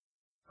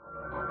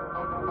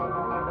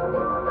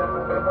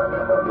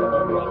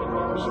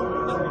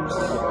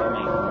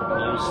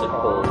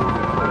musical,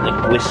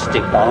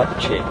 linguistic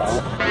objects,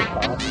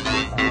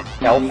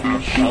 elf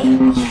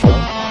machines.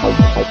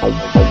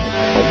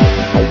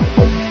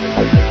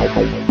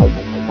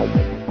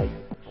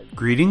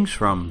 Greetings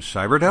from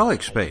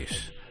Cyberdelic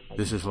Space.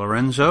 This is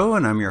Lorenzo,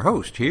 and I'm your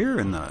host here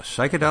in the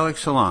Psychedelic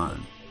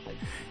Salon.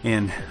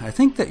 And I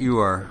think that you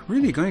are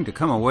really going to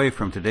come away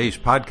from today's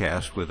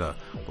podcast with a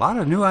lot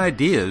of new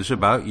ideas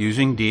about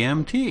using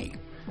DMT.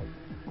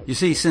 You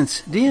see,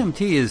 since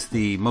DMT is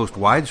the most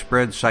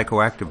widespread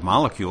psychoactive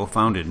molecule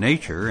found in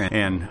nature,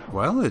 and,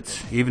 well,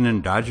 it's even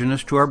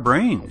endogenous to our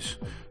brains,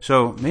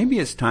 so maybe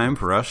it's time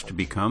for us to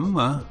become,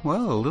 a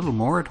little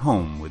more at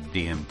home with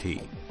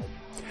DMT.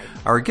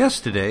 Our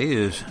guest today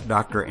is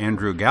Dr.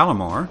 Andrew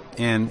Gallimore,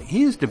 and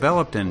he has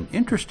developed an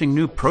interesting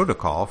new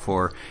protocol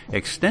for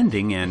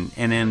extending an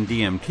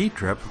NN-DMT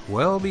trip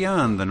well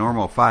beyond the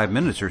normal 5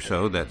 minutes or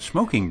so that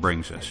smoking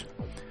brings us.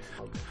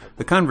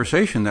 The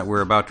conversation that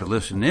we're about to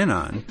listen in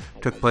on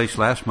took place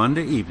last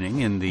Monday evening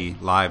in the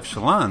live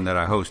salon that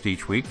I host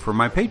each week for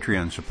my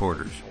Patreon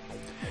supporters.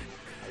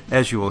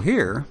 As you will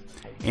hear,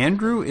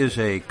 Andrew is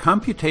a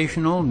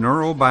computational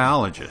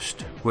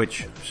neurobiologist,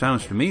 which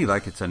sounds to me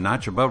like it's a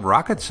notch above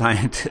rocket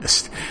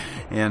scientist.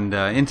 And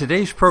in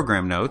today's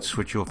program notes,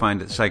 which you'll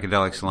find at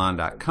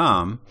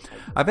psychedelicsalon.com,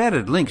 I've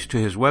added links to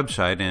his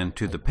website and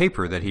to the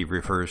paper that he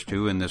refers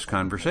to in this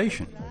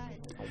conversation.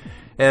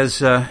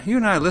 As you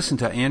and I listen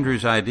to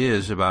Andrew's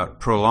ideas about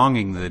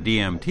prolonging the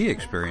DMT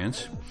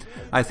experience,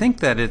 I think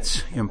that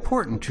it's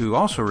important to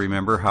also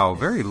remember how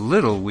very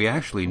little we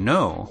actually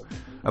know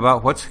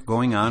about what's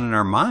going on in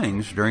our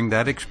minds during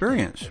that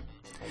experience.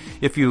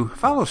 If you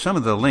follow some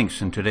of the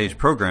links in today's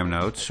program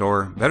notes,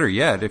 or better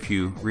yet, if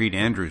you read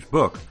Andrew's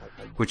book,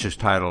 which is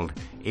titled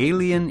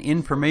Alien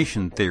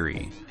Information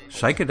Theory,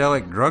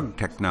 Psychedelic Drug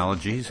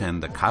Technologies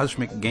and the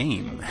Cosmic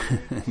Game.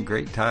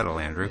 Great title,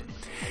 Andrew.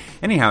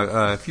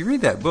 Anyhow, if you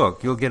read that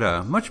book, you'll get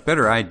a much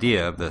better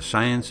idea of the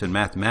science and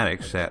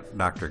mathematics that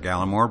Dr.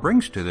 Gallimore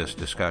brings to this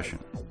discussion.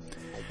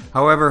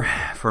 However,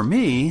 for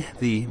me,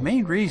 the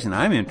main reason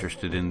I'm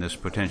interested in this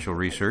potential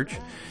research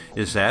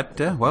is that,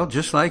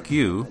 just like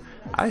you,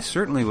 I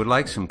certainly would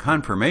like some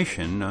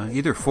confirmation,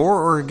 either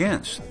for or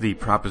against, the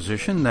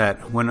proposition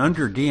that when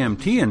under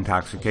DMT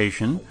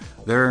intoxication,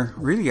 there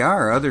really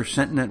are other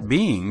sentient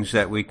beings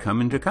that we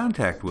come into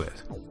contact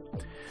with.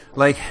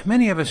 Like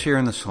many of us here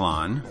in the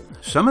salon,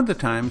 some of the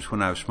times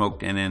when I've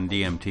smoked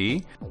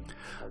NN-DMT,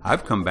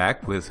 I've come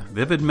back with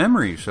vivid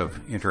memories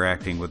of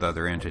interacting with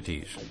other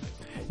entities.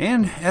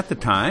 And at the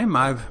time,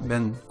 I've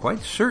been quite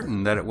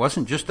certain that it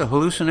wasn't just a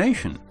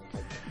hallucination.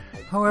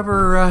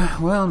 However,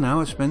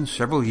 now it's been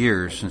several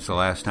years since the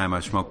last time I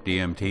smoked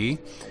DMT,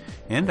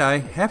 and I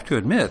have to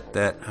admit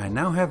that I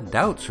now have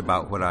doubts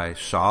about what I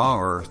saw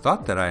or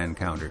thought that I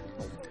encountered.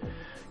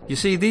 You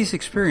see, these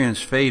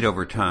experiences fade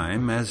over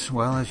time, as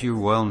well as you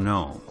well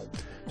know.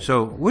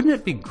 So wouldn't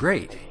it be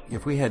great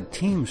if we had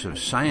teams of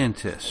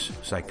scientists,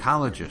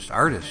 psychologists,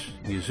 artists,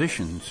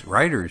 musicians,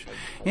 writers,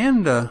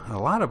 and a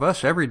lot of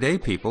us everyday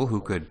people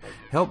who could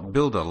help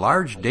build a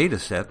large data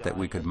set that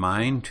we could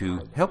mine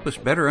to help us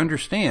better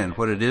understand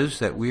what it is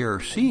that we are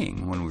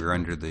seeing when we're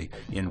under the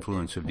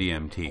influence of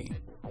DMT?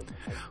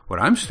 What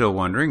I'm still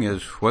wondering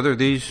is whether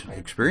these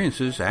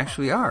experiences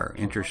actually are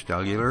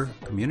interstellar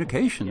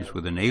communications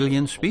with an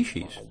alien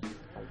species.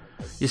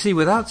 You see,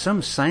 without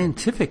some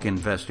scientific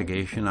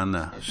investigation on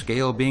the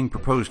scale being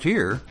proposed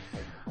here,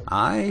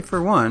 I,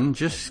 for one,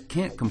 just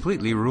can't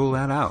completely rule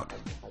that out.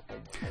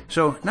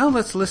 So now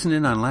let's listen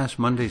in on last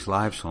Monday's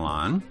live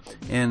salon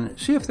and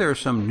see if there are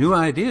some new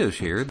ideas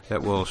here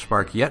that will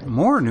spark yet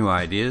more new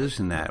ideas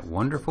in that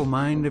wonderful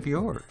mind of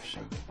yours.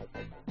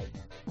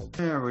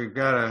 Yeah, we've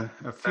got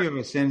a few of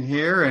us in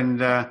here,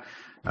 and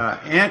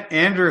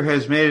Andrew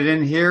has made it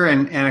in here,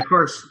 and of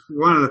course,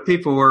 one of the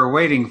people we're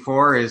waiting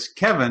for is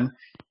Kevin.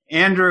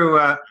 Andrew,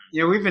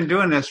 we've been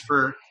doing this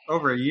for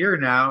over a year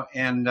now,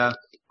 and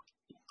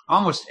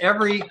almost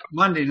every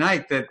Monday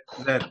night that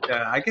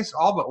I guess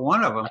all but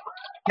one of them,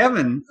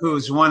 Kevin,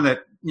 who's the one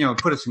that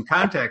put us in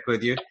contact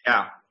with you.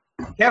 Yeah.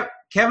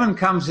 Kevin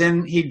comes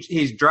in.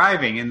 He's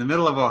driving in the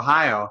middle of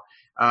Ohio,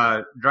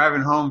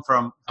 driving home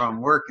from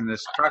work in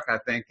this truck, I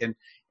think,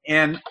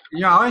 and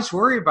I always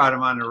worry about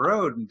him on the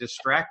road and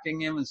distracting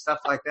him and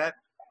stuff like that.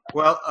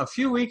 Well, a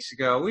few weeks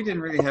ago, we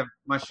didn't really have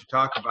much to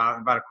talk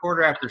about. About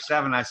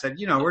 7:15, I said,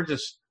 we're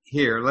just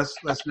here.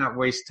 Let's not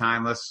waste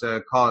time. Let's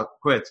call it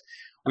quits.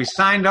 We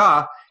signed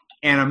off,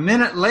 and a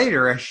minute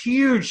later, a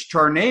huge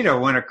tornado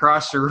went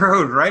across the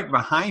road right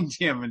behind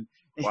him. And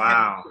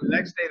wow! The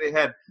next day, they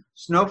had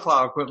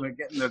snowplow equipment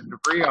getting the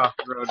debris off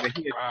the road. But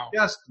he had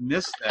just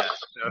missed that.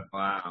 So,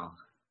 wow!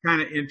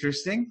 Kind of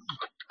interesting.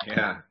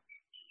 Yeah.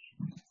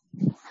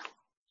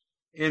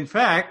 In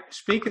fact,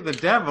 speak of the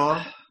devil,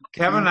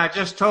 Kevin, I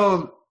just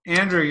told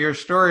Andrew your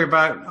story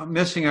about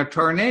missing a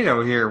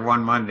tornado here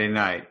one Monday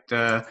night.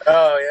 Oh,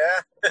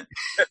 yeah?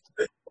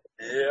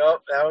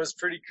 Yep, that was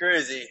pretty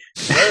crazy.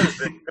 Weather's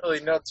been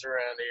really nuts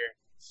around here.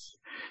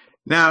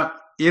 Now,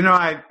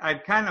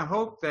 I'd kind of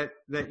hope that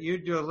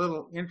you'd do a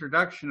little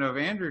introduction of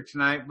Andrew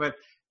tonight, but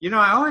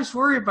I always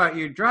worry about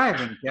you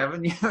driving,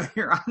 Kevin.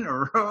 You're on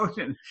the road,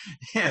 and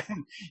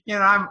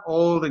I'm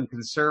old and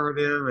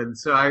conservative, and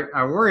so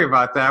I worry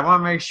about that. I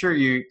want to make sure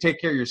you take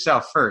care of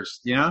yourself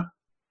first. Yeah,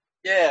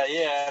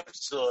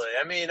 absolutely.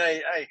 I mean,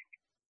 I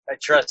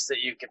trust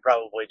that you can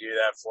probably do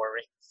that for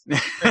me.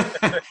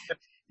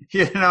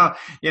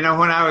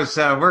 When I was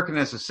working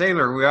as a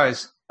sailor, we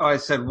always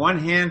said one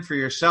hand for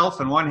yourself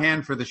and one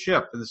hand for the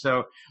ship. And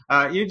so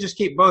you just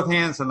keep both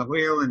hands on the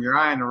wheel and your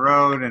eye on the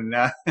road, and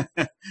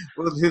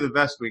we'll do the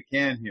best we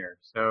can here.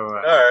 So all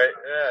right.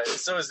 Yeah.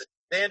 So is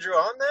Andrew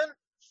on then?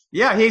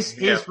 Yeah, he's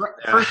first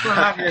one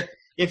out here.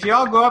 If you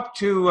all go up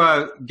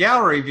to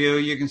gallery view,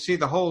 you can see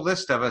the whole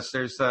list of us.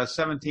 There's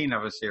 17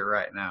 of us here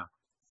right now.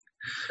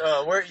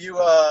 Where you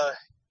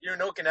you're in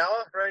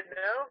Okinawa right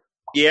now?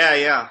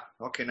 Yeah,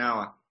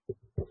 Okinawa,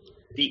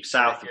 deep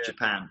south of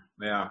Japan.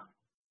 Yeah.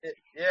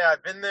 Yeah,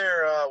 I've been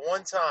there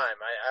one time.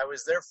 I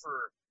was there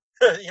for,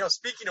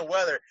 speaking of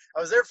weather,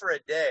 I was there for a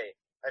day.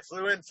 I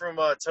flew in from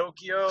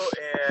Tokyo,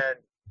 and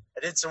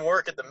I did some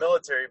work at the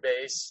military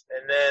base,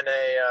 and then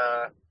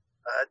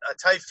a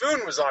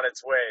typhoon was on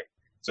its way.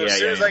 So as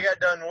soon as I got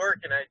done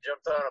working, I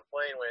jumped on a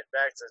plane, went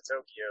back to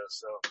Tokyo.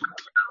 So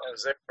I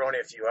was there for only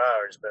a few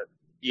hours, but.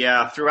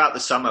 Yeah, throughout the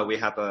summer we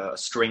have a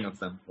string of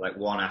them, like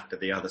one after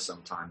the other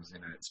sometimes.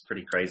 It's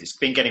pretty crazy. It's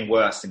been getting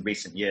worse in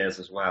recent years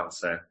as well,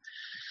 so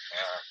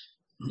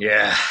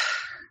yeah.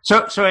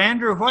 So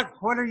Andrew,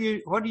 what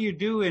do you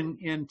do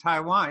in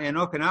Taiwan, in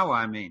Okinawa,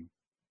 I mean?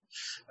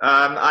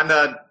 I'm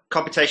a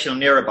computational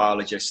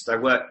neurobiologist. I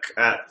work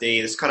at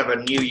this kind of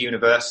a new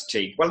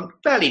university. Well,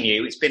 fairly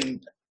new. I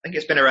think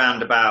it's been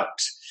around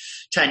about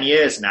 10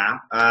 years now,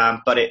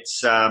 but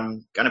it's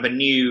kind of a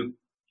new.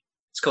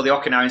 It's called the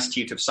Okinawa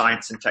Institute of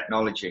Science and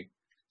Technology.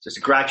 So it's a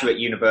graduate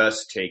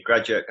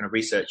kind of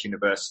research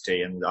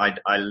university, and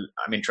I'm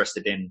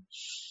interested in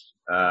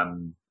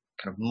kind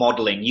of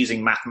modeling,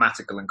 using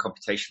mathematical and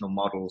computational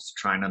models to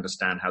try and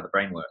understand how the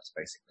brain works,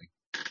 basically.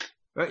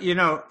 But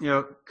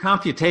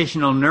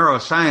computational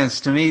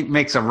neuroscience to me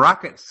makes a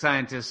rocket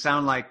scientist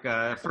sound like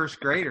a first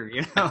grader,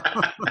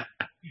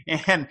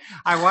 And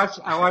I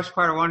watched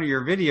part of one of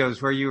your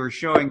videos where you were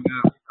showing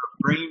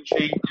brain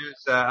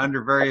changes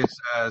under various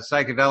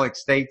psychedelic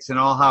states and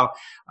all. How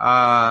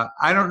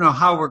I don't know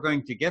how we're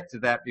going to get to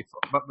that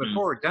but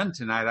before we're done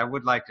tonight, I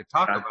would like to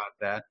talk about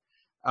that.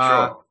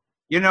 Sure.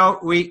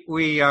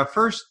 We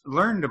first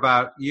learned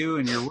about you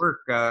and your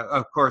work,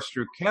 of course,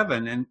 through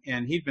Kevin,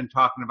 and he'd been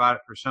talking about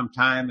it for some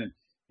time, and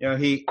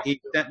he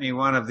sent me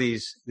one of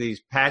these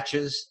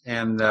patches,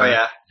 and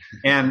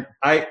and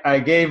I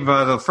gave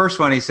the first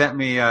one he sent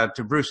me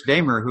to Bruce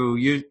Damer,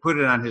 who put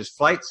it on his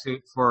flight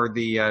suit for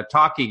the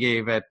talk he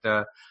gave at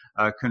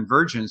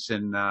Convergence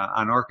on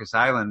Orcas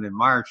Island in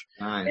March.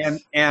 Nice.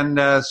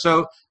 And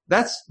so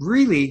that's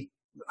really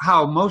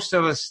how most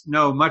of us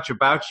know much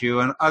about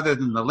you, and other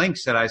than the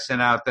links that I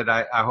sent out that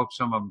I hope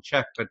some of them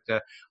check. But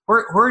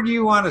where do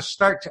you want to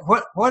start?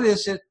 What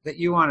is it that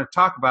you want to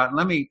talk about? And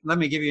let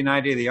me give you an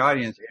idea of the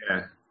audience.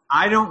 Yeah.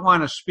 I don't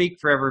want to speak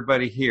for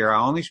everybody here. I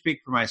only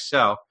speak for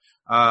myself.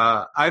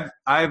 I've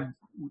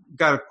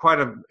got quite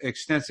an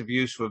extensive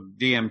use with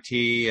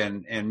DMT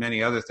and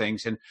many other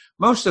things, and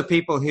most of the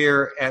people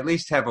here at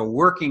least have a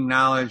working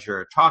knowledge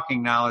or a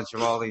talking knowledge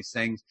of all these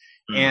things.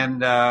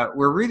 And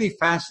we're really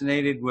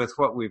fascinated with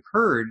what we've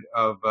heard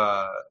of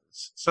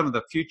some of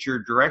the future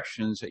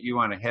directions that you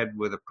want to head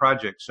with a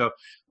project. So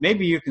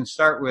maybe you can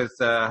start with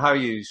how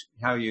you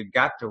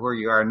got to where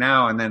you are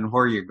now, and then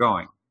where you're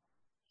going.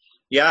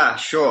 Yeah,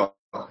 sure.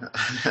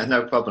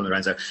 No problem,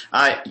 Lorenzo.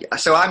 I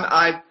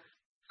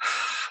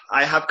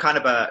have kind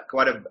of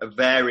quite a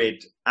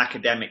varied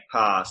academic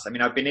past. I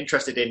mean, I've been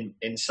interested in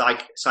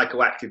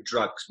psychoactive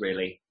drugs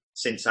really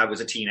since I was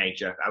a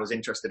teenager. I was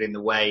interested in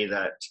the way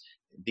that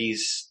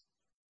these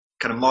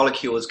kind of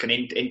molecules can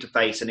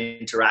interface and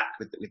interact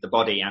with the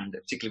body, and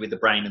particularly with the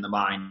brain and the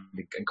mind,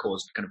 and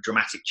cause kind of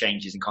dramatic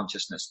changes in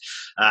consciousness.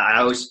 I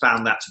always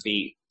found that to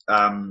be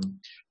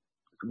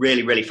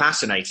really, really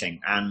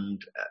fascinating,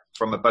 and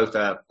from both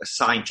a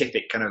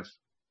scientific kind of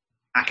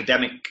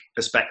academic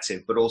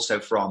perspective, but also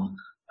from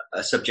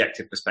a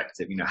subjective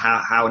perspective.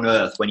 How on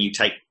earth, when you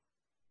take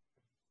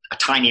a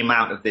tiny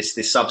amount of this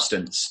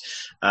substance,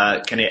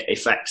 can it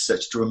affect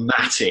such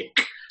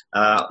dramatic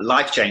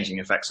life-changing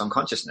effects on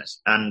consciousness?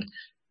 And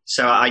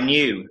so I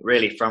knew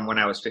really from when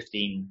I was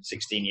 15,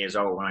 16 years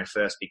old, when I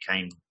first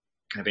became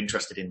kind of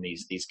interested in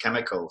these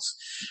chemicals,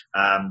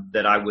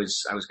 that I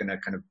was going to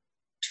kind of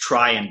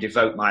try and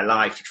devote my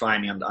life to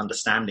trying and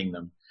understanding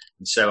them.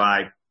 And so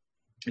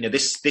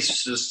this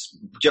was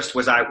just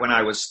when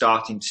I was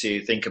starting to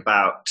think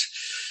about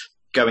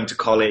going to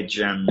college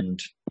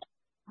and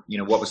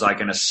what was I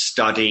going to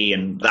study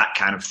and that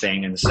kind of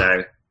thing. And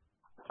so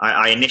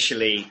I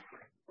initially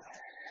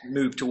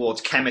moved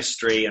towards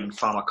chemistry and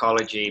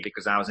pharmacology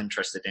because I was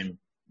interested in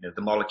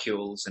the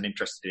molecules and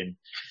interested in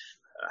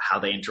how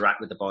they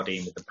interact with the body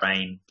and with the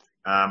brain.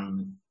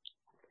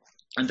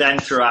 And then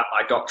throughout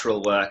my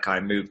doctoral work, I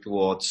moved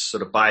towards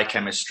sort of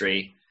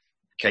biochemistry,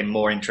 became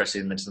more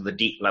interested in the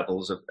deep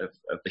levels of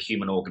the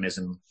human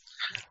organism.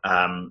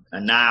 And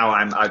now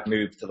I've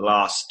moved for the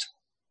last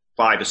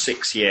 5 or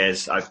 6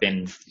 years. I've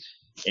been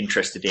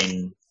interested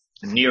in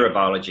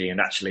neurobiology and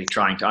actually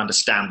trying to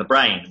understand the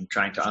brain and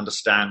trying to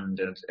understand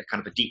at a kind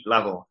of a deep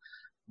level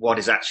what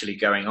is actually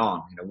going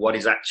on, what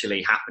is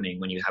actually happening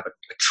when you have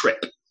a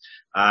trip.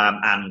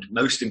 And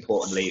most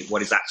importantly,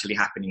 what is actually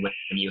happening when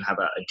you have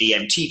a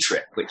DMT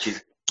trip, which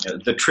is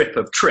the trip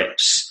of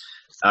trips,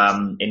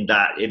 in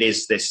that it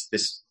is this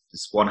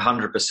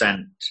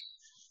 100%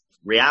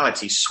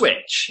 reality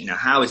switch.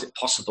 How is it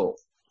possible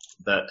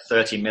that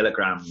 30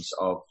 milligrams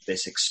of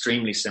this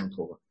extremely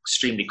simple,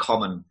 extremely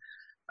common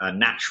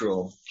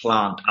natural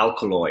plant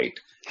alkaloid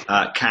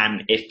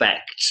can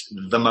affect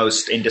the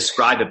most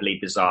indescribably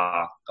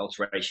bizarre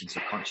alterations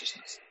of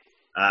consciousness,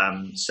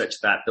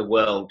 such that the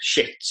world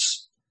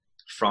shifts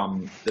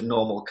from the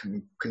normal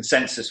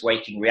consensus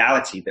waking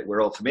reality that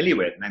we're all familiar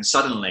with, and then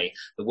suddenly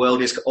the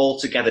world is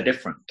altogether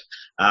different,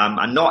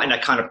 and not in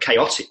a kind of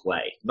chaotic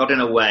way, not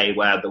in a way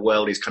where the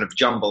world is kind of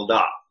jumbled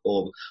up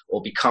or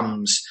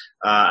becomes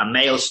a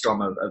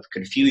maelstrom of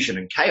confusion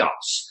and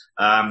chaos,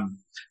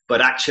 but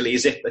actually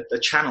as if the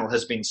channel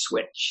has been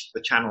switched.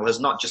 The channel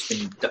has not just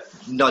been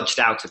nudged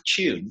out of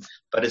tune,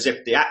 but as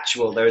if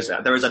there is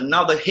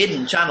another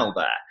hidden channel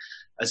there,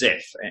 as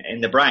if in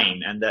the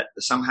brain, and that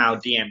somehow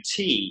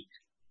DMT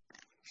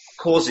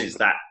causes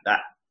that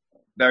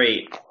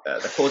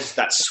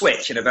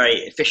switch in a very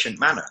efficient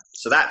manner.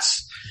 So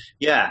that's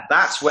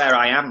where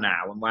I am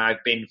now, and where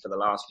I've been for the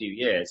last few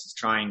years, is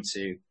trying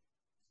to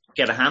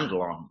get a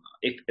handle on,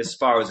 as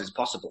far as is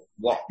possible,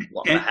 what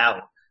the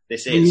hell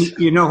this is.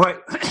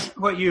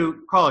 What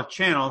you call a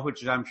channel,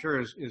 which I'm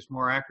sure is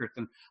more accurate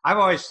than I've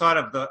always thought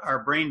of our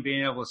brain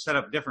being able to set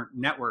up different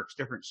networks,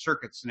 different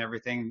circuits and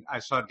everything. I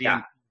saw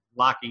DMT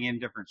locking in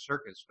different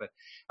circuits. But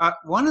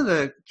one of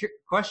the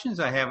questions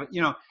I have,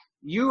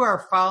 you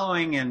are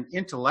following an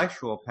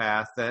intellectual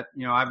path that,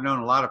 I've known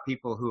a lot of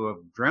people who have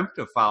dreamt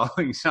of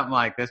following something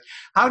like this.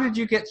 How did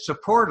you get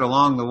support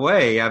along the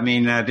way? I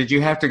mean, did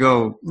you have to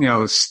go,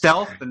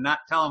 stealth and not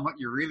tell them what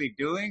you're really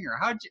doing? Or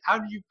how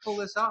did you pull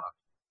this off?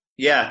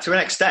 Yeah, to an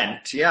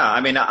extent. Yeah.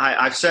 I mean,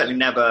 I've certainly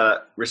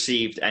never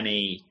received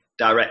any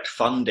direct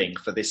funding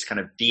for this kind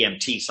of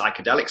DMT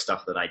psychedelic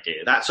stuff that I do.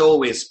 That's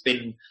always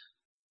been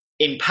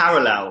in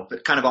parallel,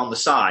 but kind of on the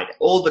side.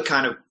 All the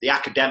kind of the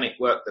academic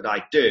work that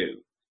I do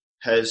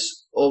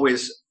has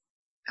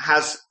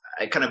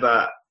a kind of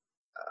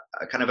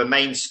a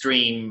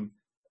mainstream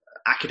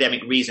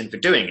academic reason for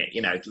doing it,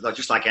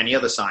 just like any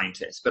other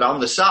scientist. But on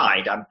the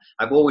side,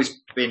 I've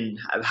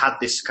had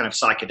this kind of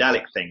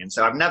psychedelic thing. And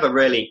so I've never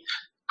really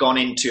gone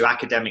into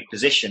academic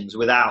positions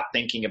without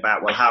thinking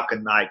about, well, how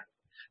can I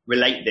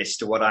relate this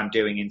to what I'm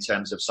doing in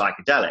terms of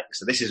psychedelics?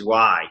 So this is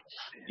why,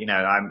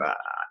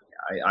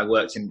 I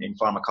worked in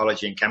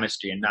pharmacology and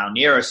chemistry and now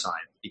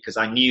neuroscience, because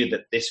I knew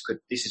that this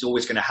is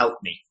always going to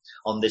help me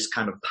on this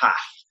kind of path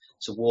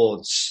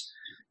towards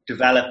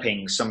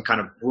developing some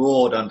kind of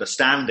broad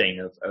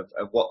understanding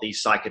of what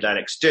these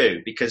psychedelics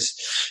do. Because,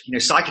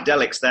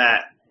 psychedelics,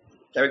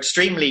 they're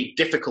extremely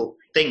difficult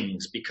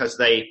things because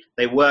they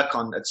work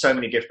at so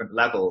many different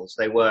levels.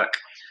 They work,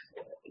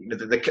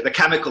 the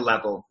chemical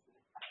level,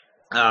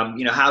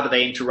 how do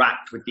they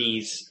interact with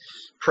these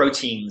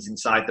proteins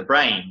inside the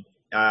brain?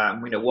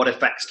 What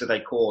effects do they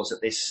cause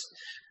at this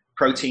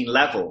protein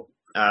level,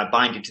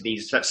 binding to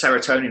these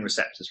serotonin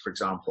receptors, for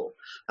example?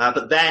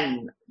 But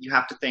then you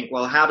have to think,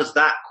 well, how does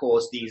that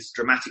cause these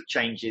dramatic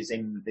changes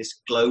in this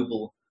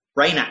global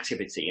brain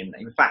activity? And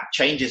in fact,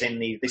 changes in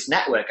this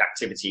network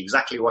activity,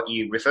 exactly what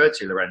you referred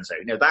to, Lorenzo.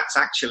 That's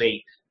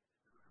actually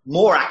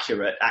more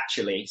accurate,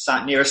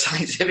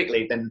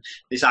 neuroscientifically, than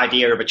this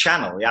idea of a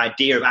channel. The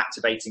idea of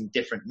activating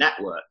different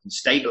networks and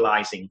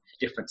stabilizing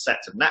different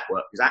sets of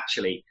networks is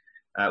actually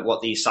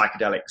what these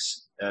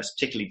psychedelics,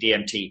 particularly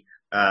DMT,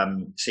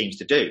 seems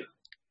to do.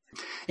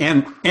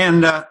 And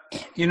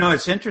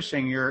it's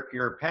interesting.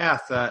 Your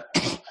path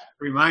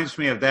reminds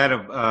me of that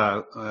of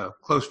a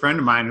close friend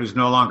of mine who's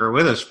no longer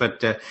with us,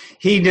 but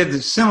he did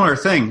a similar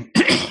thing,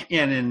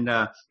 and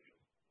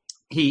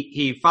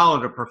he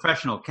followed a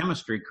professional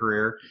chemistry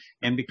career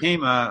and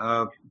became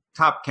a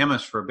top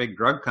chemist for a big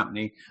drug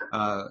company,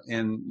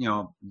 and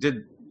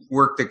did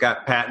work that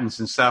got patents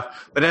and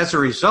stuff. But as a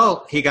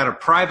result, he got a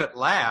private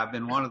lab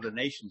in one of the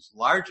nation's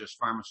largest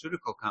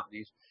pharmaceutical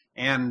companies,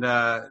 and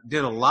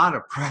did a lot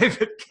of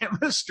private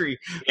chemistry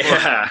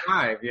and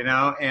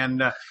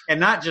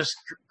not just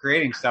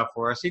creating stuff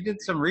for us. He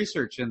did some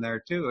research in there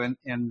too,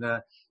 and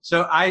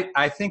so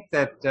I think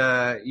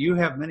that you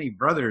have many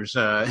brothers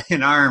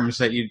in arms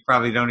that you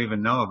probably don't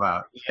even know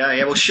about.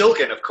 Yeah. Well,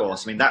 Shulgin, of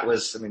course.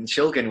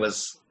 Shulgin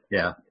was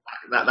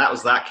that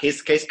was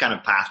his kind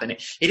of path, and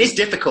it is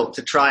difficult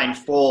to try and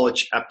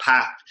forge a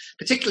path,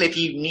 particularly if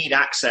you need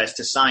access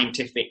to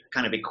scientific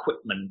kind of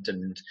equipment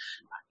and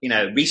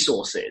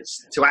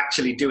resources to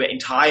actually do it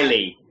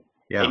entirely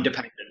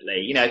independently.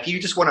 ultimately, if you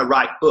just want to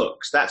write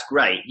books, that's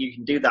great. You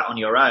can do that on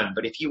your own.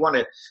 But if you want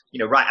to,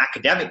 write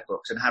academic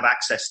books and have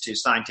access to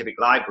scientific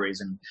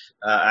libraries and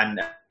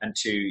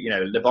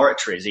to,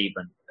 laboratories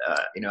even,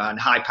 and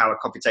high-powered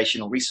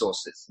computational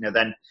resources,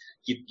 then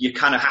you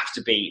kind of have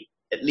to be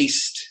at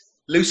least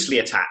loosely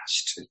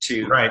attached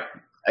to,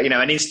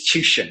 an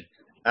institution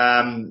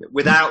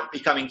without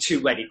becoming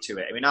too wedded to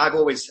it. I mean, I've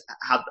always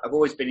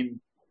been in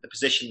the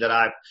position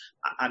that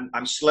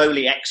I'm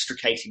slowly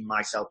extricating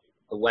myself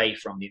away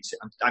from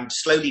I'm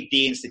slowly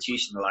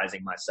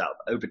deinstitutionalizing myself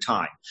over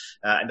time,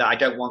 and that I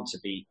don't want to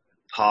be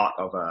part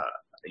of a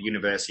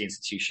university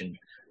institution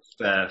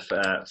for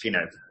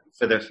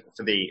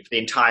the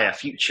entire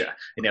future.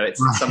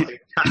 It's something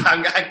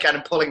I'm kind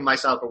of pulling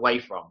myself away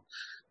from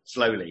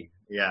slowly.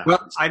 Yeah.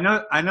 Well, I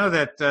know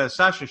that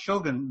Sasha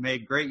Shulgin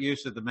made great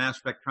use of the mass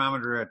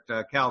spectrometer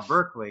at Cal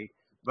Berkeley,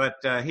 but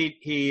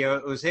he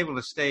was able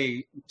to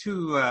stay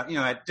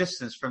at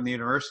distance from the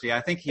university.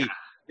 I think he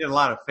did a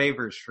lot of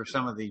favors for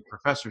some of the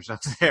professors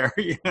up there.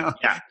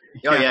 Yeah.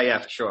 Oh yeah,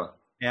 for sure.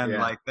 And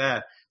like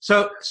that.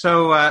 So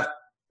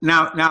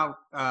now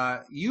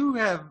you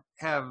have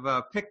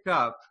picked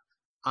up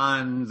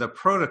on the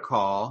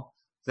protocol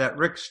that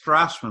Rick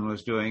Strassman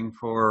was doing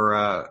for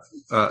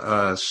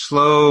a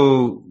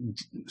slow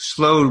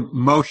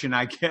motion,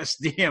 I guess,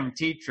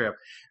 DMT trip.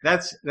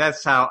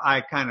 That's how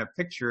I kind of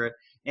picture it.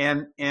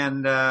 And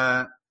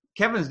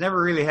Kevin's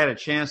never really had a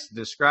chance to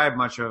describe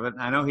much of it.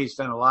 I know he's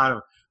done a lot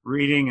of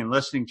reading and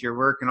listening to your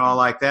work and all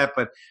like that.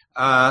 But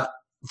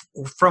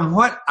from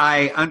what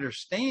I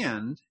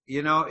understand,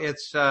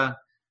 it's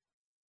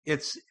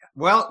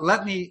well,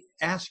 let me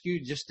ask you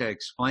just to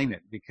explain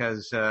it,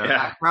 because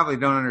I probably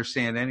don't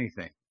understand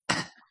anything.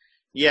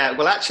 Yeah,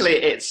 well, actually,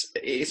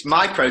 it's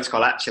my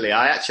protocol. Actually,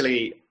 I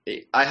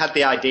had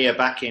the idea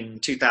back in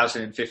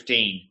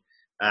 2015,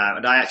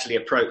 and I actually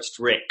approached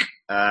Rick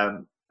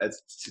to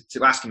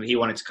ask him if he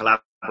wanted to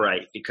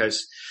collaborate,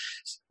 because,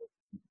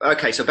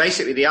 so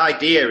basically the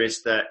idea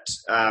is that,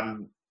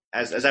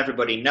 as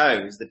everybody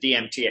knows, the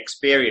DMT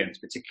experience,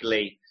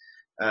 particularly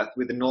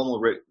with the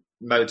normal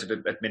modes of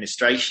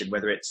administration,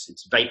 whether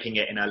it's vaping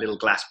it in a little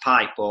glass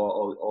pipe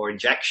or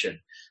injection,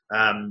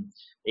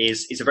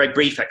 is a very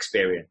brief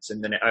experience,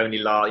 and then it only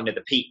lasts.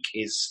 The peak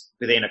is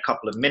within a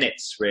couple of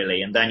minutes,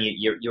 really, and then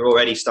you're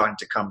already starting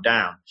to come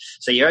down.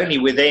 So you're only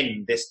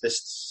within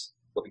this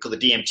what we call the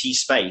DMT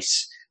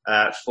space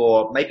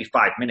for maybe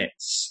 5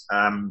 minutes,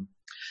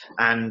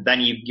 and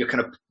then you're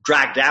kind of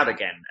dragged out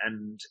again.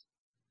 And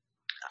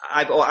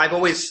I've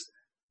always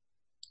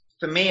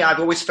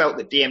felt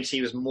that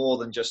DMT was more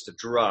than just a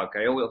drug.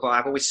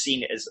 I've always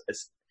seen it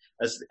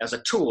as a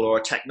tool or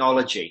a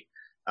technology,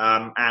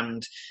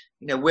 and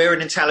we're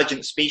an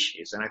intelligent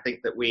species, and I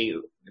think that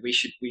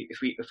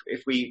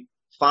if we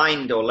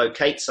find or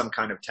locate some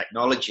kind of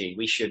technology,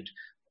 we should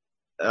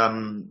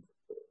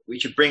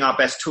bring our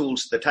best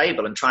tools to the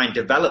table and try and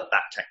develop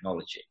that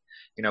technology.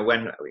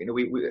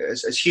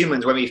 As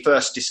humans, when we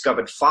first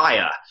discovered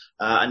fire,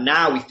 and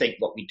now we think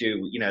what we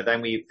do,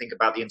 then we think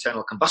about the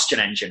internal combustion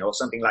engine or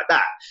something like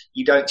that.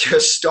 You don't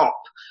just stop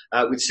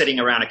with sitting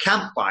around a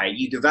campfire.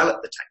 You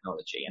develop the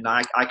technology, and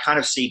I kind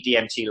of see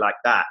DMT like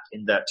that,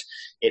 in that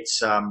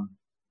it's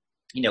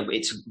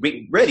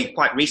really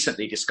quite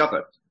recently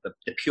discovered.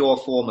 The pure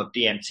form of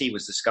DMT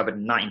was discovered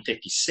in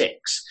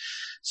 1956,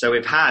 so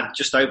we've had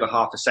just over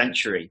half a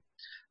century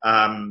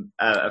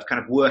of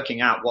kind of working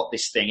out what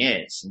this thing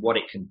is and what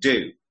it can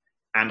do.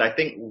 And I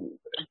think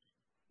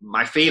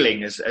my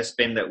feeling has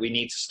been that we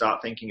need to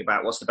start thinking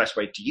about what's the best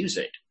way to use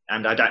it.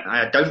 And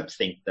I don't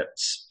think that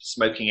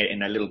smoking it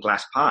in a little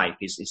glass pipe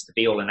is the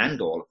be all and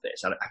end all of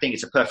this. I think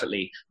it's a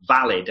perfectly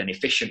valid and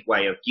efficient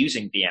way of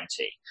using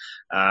DMT.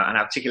 And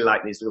I particularly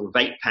like these little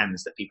vape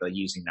pens that people are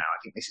using now. I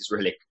think this is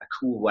really a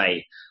cool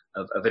way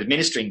of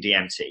administering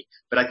DMT.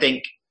 But I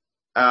think,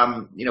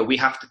 we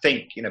have to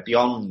think,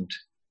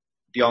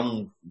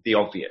 beyond the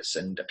obvious,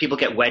 and people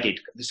get wedded.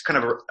 There's kind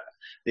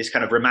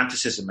of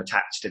romanticism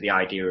attached to the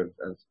idea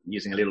of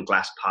using a little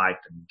glass pipe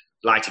and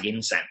lighting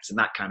incense and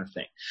that kind of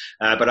thing.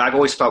 But I've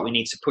always felt we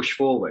need to push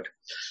forward.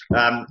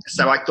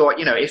 So I thought,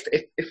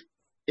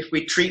 if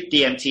we treat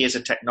DMT as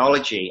a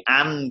technology,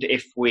 and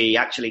if we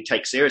actually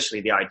take seriously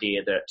the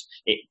idea that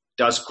it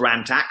does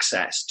grant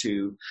access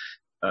to,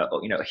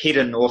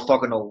 hidden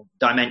orthogonal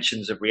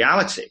dimensions of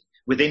reality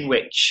within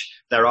which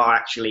there are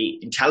actually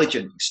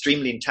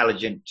extremely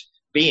intelligent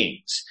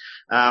beings,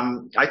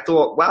 I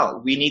thought,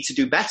 well, we need to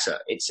do better.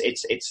 It's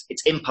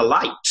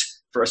impolite,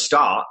 for a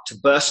start, to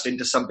burst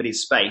into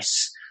somebody's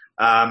space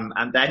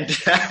and then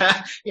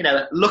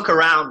look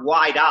around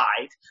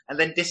wide-eyed and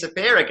then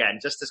disappear again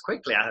just as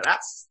quickly.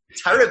 That's a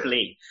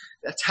terribly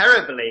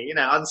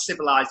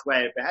uncivilized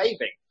way of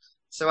behaving.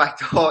 So I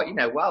thought,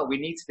 well, we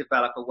need to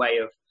develop a way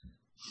of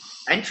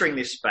entering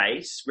this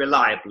space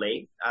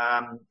reliably.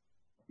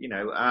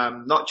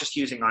 Not just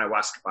using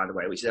ayahuasca, by the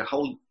way, which is a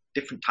whole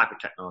different type of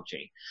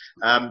technology,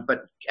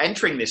 but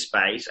entering this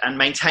space and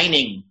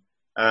maintaining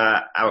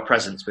our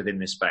presence within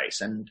this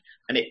space. And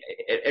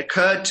it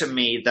occurred to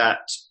me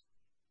that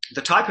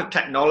the type of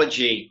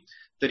technology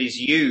that is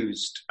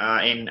used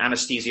in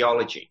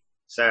anesthesiology.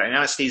 So in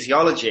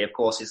anesthesiology, of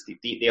course, is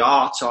the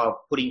art of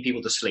putting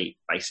people to sleep,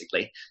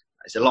 basically.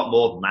 It's a lot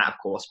more than that, of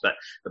course, but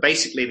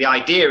basically the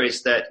idea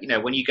is that, you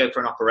know, when you go for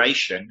an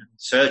operation,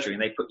 surgery,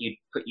 and they put you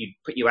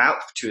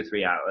out for 2 or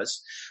 3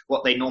 hours,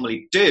 what they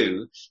normally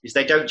do is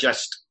they don't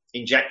just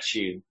inject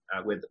you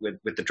with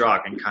the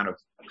drug and kind of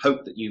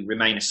hope that you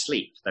remain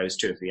asleep those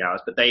 2 or 3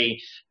 hours, but they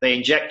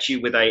inject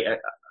you with an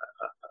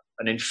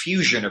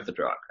infusion of the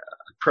drug.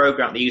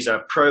 They use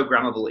a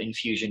programmable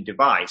infusion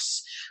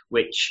device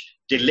which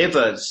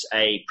delivers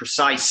a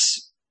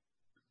precisely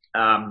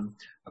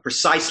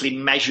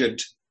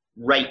measured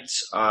rate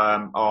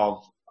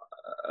of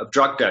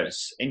drug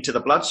dose into the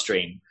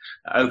bloodstream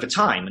over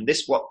time. And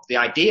what the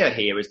idea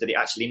here is that it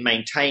actually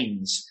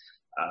maintains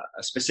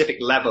a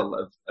specific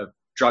level of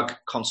drug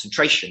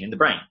concentration in the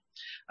brain.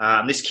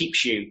 This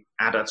keeps you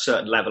at a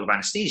certain level of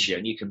anesthesia,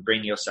 and you can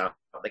bring yourself,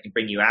 they can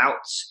bring you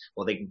out,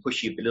 or they can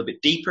push you a little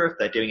bit deeper if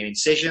they're doing an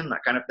incision,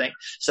 that kind of thing.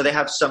 So they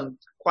have some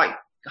quite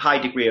high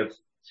degree of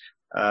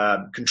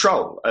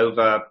control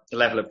over the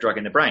level of drug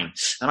in the brain.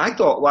 And I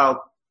thought,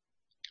 well,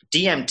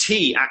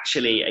 DMT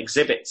actually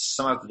exhibits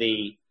some of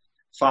the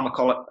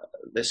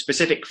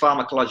specific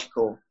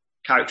pharmacological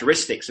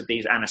characteristics of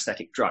these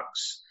anesthetic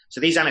drugs.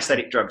 So these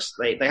anesthetic drugs,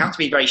 they have to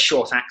be very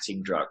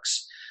short-acting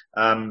drugs.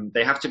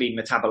 They have to be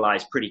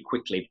metabolized pretty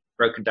quickly,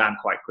 broken down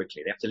quite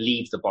quickly. They have to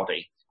leave the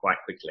body quite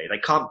quickly. They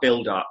can't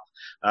build up.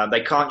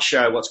 They can't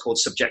show what's called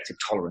subjective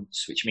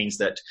tolerance, which means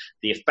that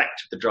the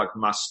effect of the drug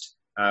must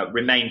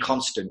remain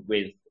constant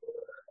with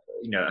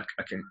a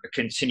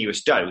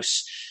continuous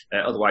dose.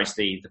 Otherwise,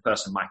 the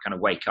person might kind of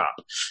wake up.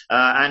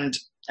 And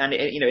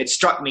it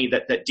struck me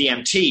that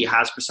DMT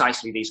has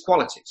precisely these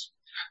qualities.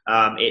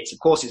 It's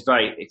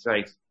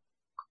very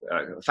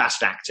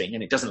fast acting,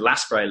 and it doesn't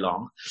last very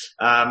long.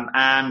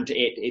 And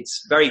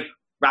it's very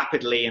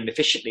rapidly and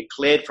efficiently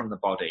cleared from the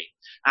body.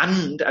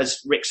 And as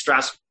Rick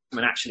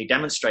Strassman actually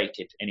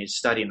demonstrated in his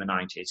study in the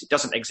 90s, it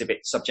doesn't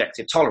exhibit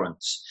subjective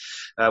tolerance,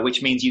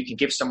 which means you can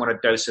give someone a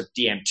dose of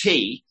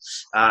DMT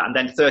and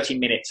then 30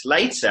 minutes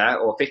later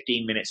or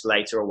 15 minutes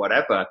later or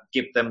whatever,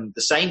 give them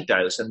the same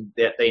dose, and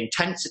the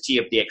intensity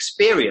of the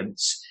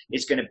experience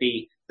is going to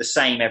be the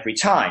same every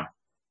time,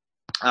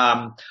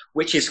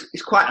 which is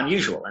quite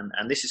unusual.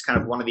 And this is kind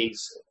of one of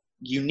these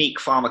unique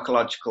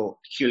pharmacological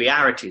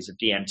peculiarities of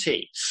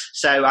DMT.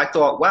 So I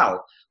thought,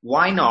 well,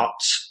 why not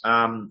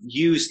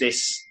use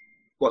this,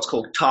 what's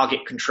called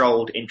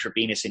target-controlled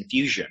intravenous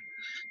infusion,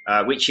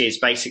 which is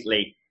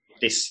basically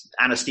this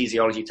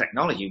anesthesiology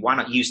technology. Why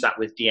not use that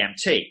with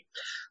DMT?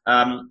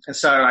 And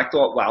so I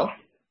thought, well,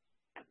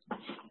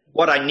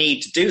 what I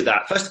need to do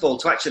that, first of all,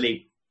 to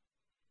actually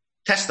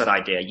test that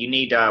idea, you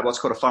need what's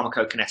called a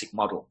pharmacokinetic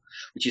model,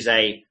 which is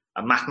a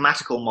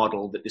mathematical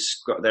model that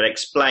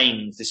describes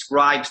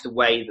the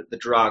way that the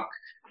drug,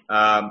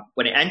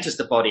 when it enters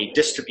the body,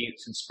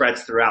 distributes and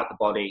spreads throughout the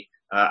body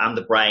and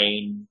the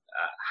brain,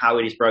 how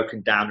it is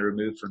broken down and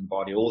removed from the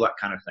body, all that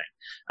kind of thing.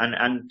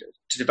 And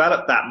to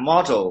develop that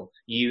model,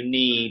 you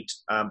need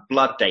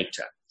blood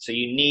data. So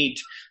you need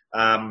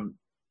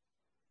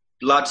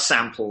blood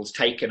samples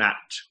taken at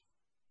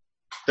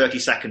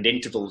 30-second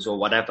intervals or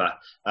whatever,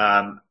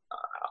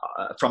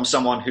 from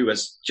someone who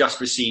has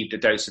just received a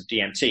dose of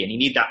DMT. And you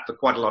need that for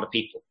quite a lot of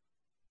people.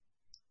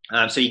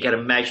 So you get a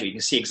measure. You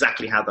can see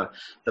exactly how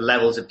the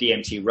levels of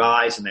DMT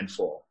rise and then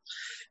fall.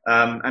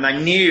 And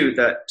I knew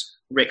that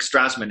Rick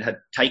Strassman had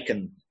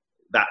taken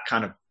that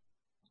kind of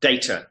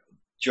data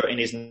in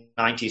his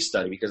 90s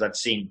study, because I've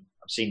seen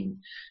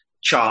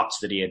charts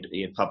that he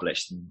had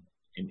published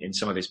in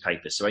some of his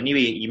papers. So I knew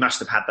he must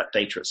have had that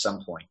data at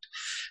some point.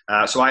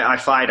 So I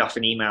fired off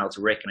an email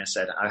to Rick and I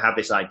said, I have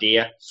this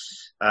idea.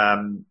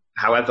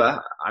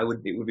 However, it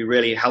would be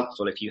really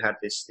helpful if you had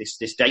this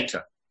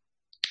data.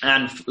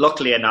 And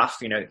luckily enough,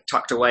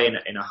 tucked away in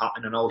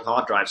an old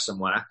hard drive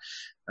somewhere,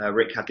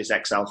 Rick had this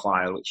Excel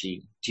file which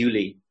he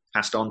duly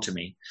passed on to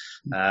me.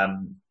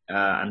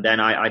 And then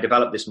I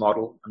developed this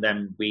model, and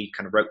then we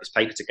kind of wrote this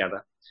paper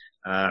together,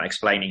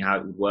 explaining how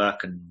it would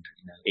work and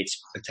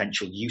its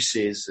potential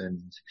uses,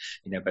 and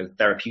both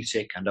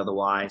therapeutic and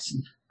otherwise.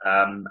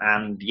 And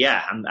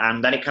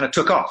then it kind of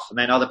took off, and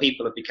then other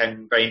people have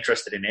become very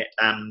interested in it,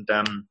 and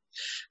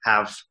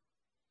have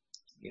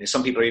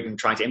some people are even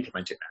trying to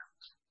implement it now.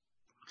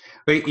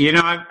 But,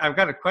 I've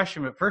got a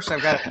question, but first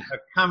I've got a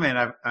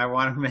comment I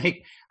want to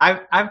make.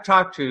 I've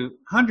talked to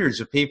hundreds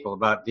of people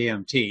about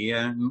DMT,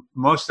 and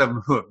most of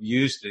them who have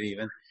used it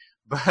even,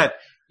 but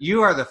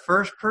you are the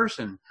first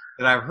person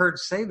that I've heard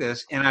say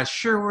this, and I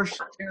sure wish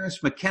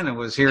Terence McKenna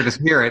was here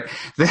to hear it,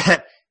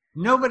 that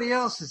nobody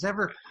else has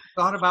ever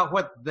thought about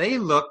what they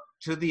looked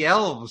to the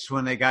elves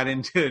when they got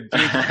into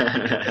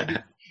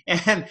DMT.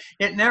 And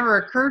it never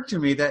occurred to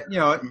me that,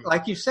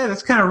 like you said,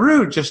 it's kind of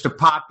rude just to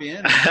pop in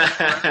and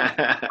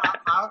pop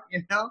out,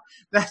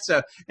 That's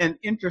an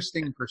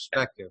interesting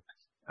perspective.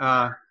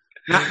 Now,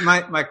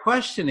 my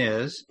question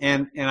is,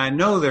 and I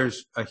know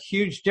there's a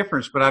huge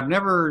difference, but I've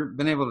never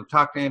been able to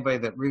talk to anybody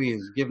that really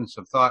has given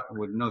some thought and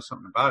would know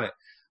something about it.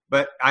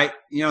 But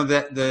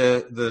that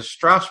the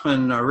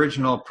Strassman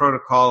original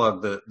protocol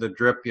of the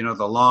drip,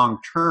 the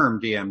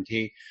long-term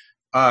DMT,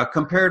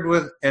 compared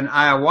with an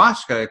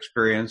ayahuasca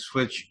experience,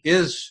 which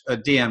is a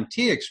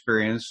DMT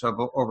experience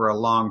over a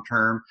long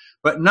term,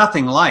 but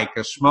nothing like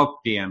a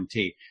smoked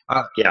DMT.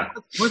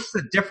 What's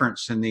the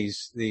difference in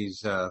these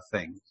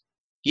things?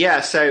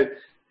 Yeah, so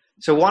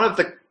one of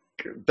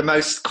the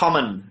most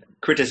common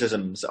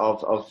criticisms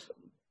of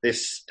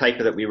this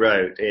paper that we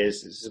wrote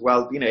is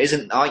well,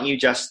 isn't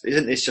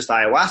this just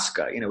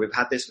ayahuasca? We've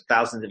had this for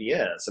thousands of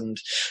years, and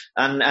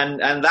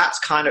that's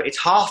kind of, it's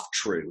half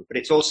true, but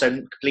it's also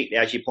completely,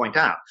 as you point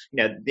out,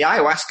 the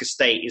ayahuasca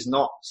state is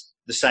not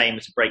the same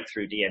as a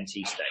breakthrough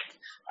DMT state,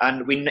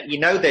 and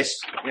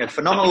this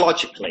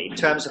phenomenologically in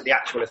terms of the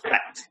actual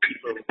effect.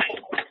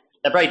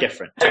 They're very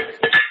different,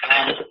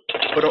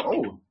 but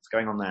what's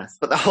going on there?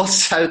 But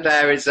also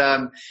there is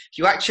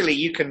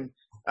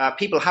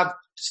people have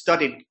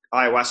studied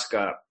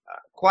ayahuasca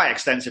quite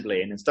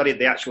extensively and studied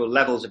the actual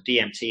levels of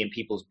DMT in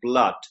people's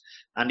blood.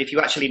 And if you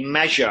actually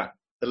measure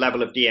the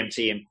level of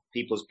DMT in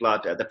people's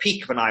blood at the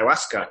peak of an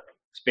ayahuasca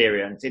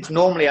experience, it's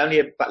normally only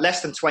about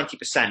less than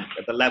 20%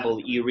 of the level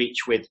that you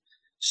reach with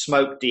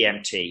smoked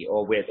DMT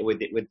or with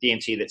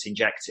DMT that's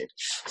injected.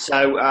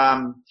 So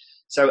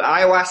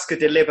ayahuasca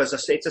delivers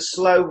it's a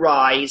slow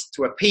rise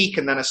to a peak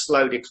and then a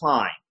slow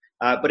decline,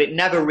 but it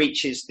never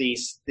reaches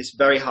these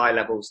very high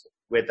levels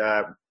with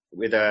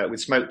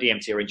smoked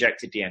DMT or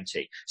injected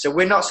DMT. So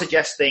we're not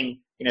suggesting,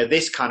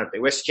 this kind of thing.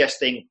 We're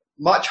suggesting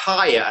much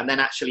higher and then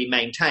actually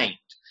maintained.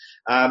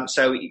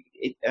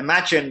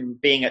 Imagine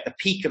being at the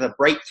peak of a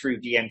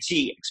breakthrough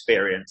DMT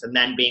experience and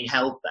then being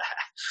held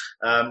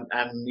there,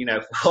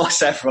 for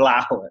several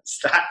hours.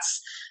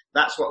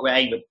 That's what we're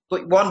aiming.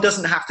 But one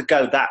doesn't have to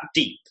go that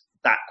deep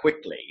that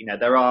quickly.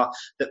 There are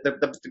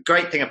the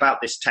great thing about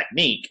this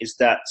technique is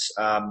that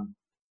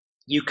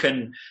you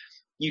can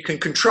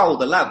control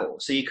the level.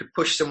 So you could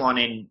push someone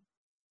in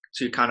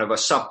to kind of a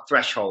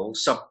sub-threshold,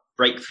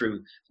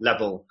 sub-breakthrough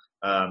level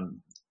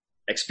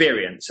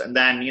experience. And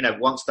then,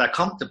 once they're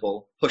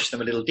comfortable, push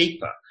them a little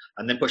deeper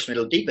and then push them a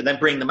little deeper, then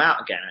bring them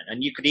out again.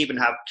 And you could even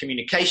have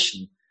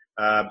communication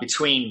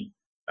between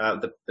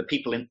the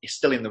people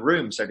still in the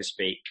room, so to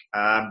speak,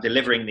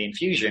 delivering the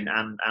infusion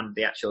and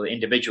the actual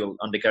individual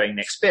undergoing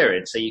the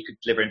experience. So you could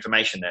deliver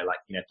information there, like,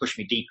 push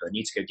me deeper, I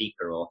need to go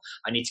deeper, or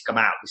I need to come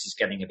out, this is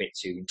getting a bit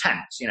too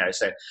intense,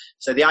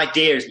 So the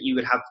idea is that you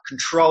would have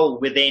control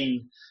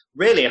within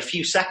really a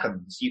few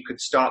seconds. You could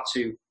start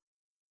to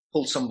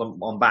pull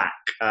someone back.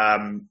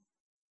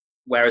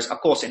 Whereas, of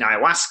course, in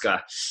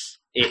ayahuasca,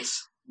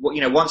 it's,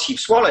 once you've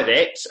swallowed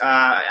it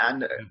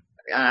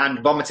and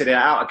vomited it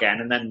out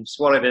again and then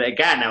swallowed it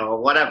again or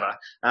whatever,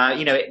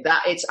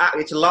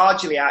 it's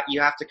largely out.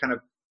 You have to kind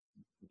of,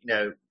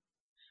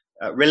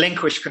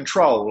 relinquish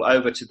control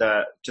over to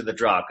the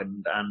drug,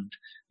 and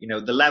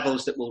the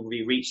levels that will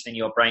be reached in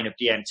your brain of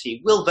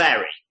DMT will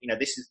vary.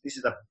 This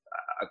is a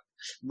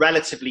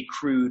relatively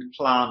crude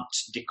plant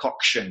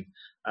decoction,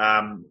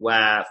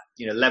 where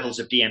levels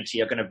of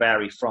DMT are going to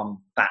vary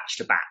from batch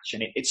to batch,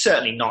 and it's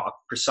certainly not a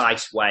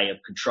precise way of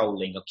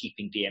controlling or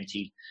keeping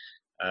DMT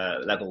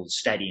levels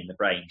steady in the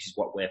brain, which is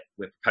what we're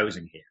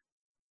proposing here.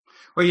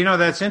 Well,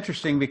 that's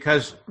interesting,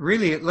 because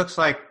really it looks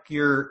like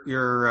your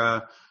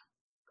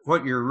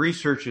what your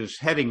research is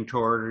heading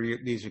toward, or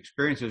these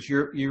experiences.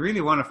 You really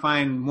want to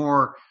find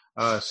more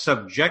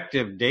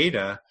subjective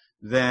data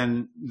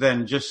than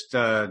just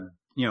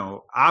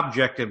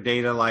objective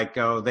data, like,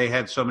 they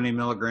had so many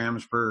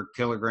milligrams per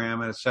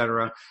kilogram, et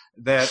cetera.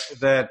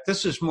 That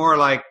this is more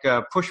like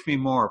push me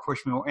more,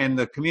 and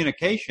the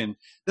communication.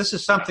 This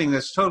is something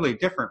that's totally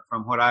different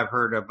from what I've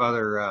heard of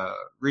other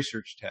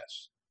research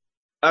tests.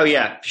 Oh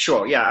yeah,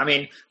 sure. Yeah, I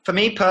mean, for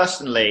me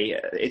personally,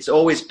 it's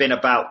always been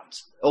about,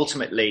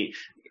 ultimately,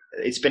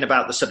 it's been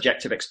about the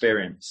subjective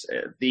experience.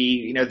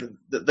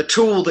 The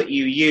tool that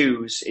you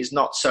use is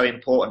not so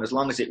important as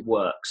long as it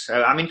works.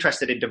 So I'm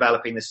interested in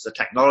developing this as a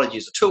technology,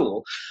 as a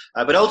tool,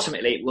 but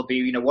ultimately it will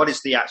be, what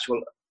is the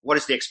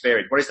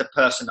experience? What is the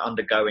person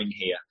undergoing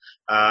here?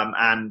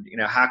 And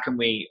how can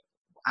we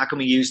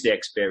use the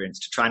experience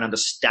to try and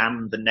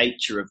understand the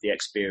nature of the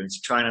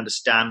experience, to try and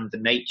understand the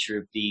nature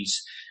of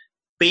these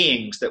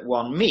beings that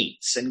one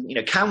meets, and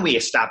can we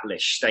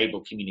establish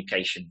stable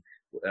communication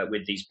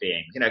with these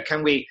beings?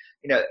 Can we,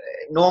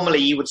 normally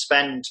you would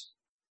spend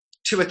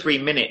 2 or 3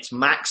 minutes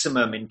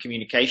maximum in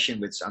communication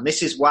with some.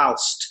 This is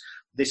whilst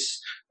this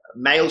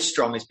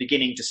maelstrom is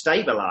beginning to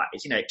stabilize.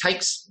 It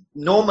takes,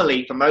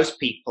 normally for most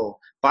people,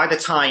 by the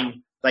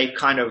time they've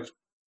kind of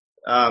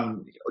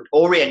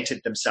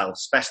oriented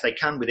themselves best they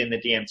can within the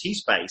DMT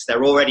space,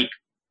 they're already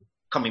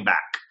coming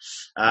back.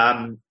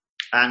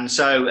 And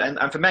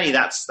for many,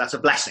 that's a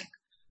blessing.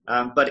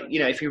 But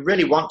if you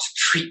really want to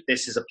treat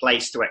this as a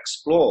place to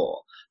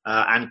explore,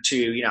 and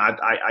to,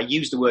 I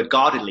use the word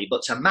guardedly,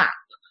 but to map,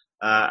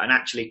 and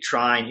actually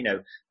try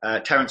and,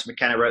 Terence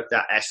McKenna wrote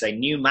that essay,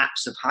 New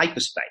Maps of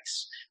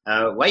Hyperspace.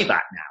 way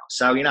back now.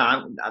 So,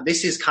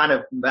 this is kind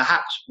of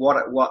perhaps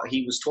what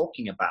he was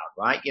talking about,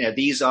 right?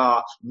 These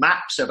are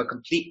maps of a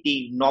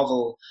completely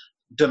novel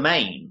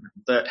domain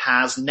that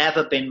has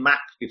never been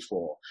mapped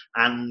before.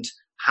 And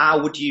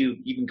how would you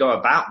even go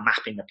about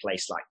mapping a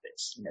place like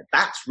this?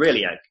 That's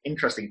really an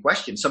interesting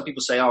question. Some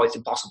people say, oh, it's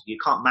impossible. You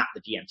can't map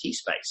the DMT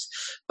space.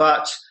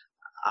 But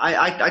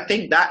I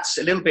think that's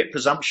a little bit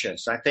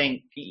presumptuous. I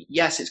think,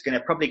 yes, it's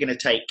probably going to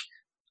take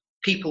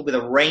people with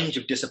a range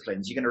of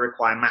disciplines. You're going to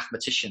require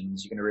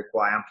mathematicians, you're going to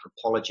require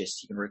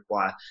anthropologists, you're going to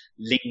require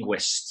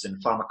linguists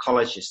and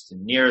pharmacologists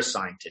and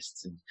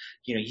neuroscientists and,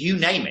 you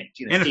name it.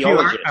 And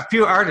theologists. a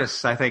few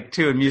artists, I think,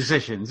 too, and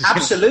musicians.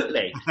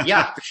 Absolutely.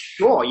 Yeah, for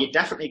sure. You're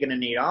definitely going to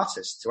need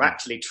artists to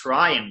actually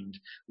try and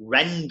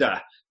render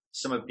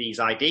some of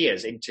these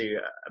ideas into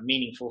a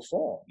meaningful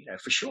form,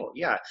 for sure.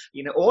 Yeah.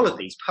 All of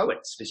these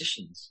poets,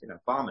 physicians,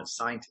 farmers,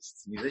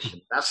 scientists,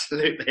 musicians,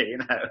 absolutely,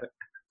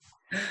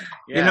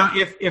 Yeah.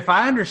 If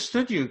I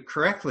understood you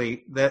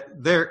correctly, that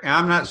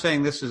I'm not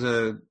saying this is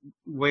a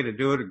way to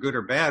do it, or good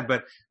or bad,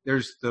 but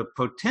there's the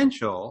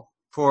potential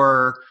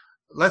for,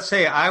 let's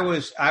say I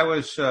was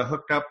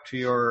hooked up to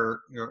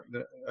your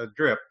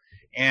drip,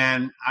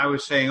 and I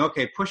was saying,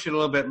 okay, push it a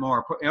little bit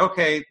more.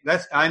 Okay,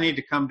 I need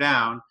to come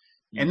down,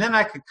 and then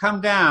I could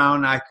come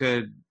down. I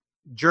could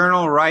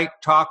journal, write,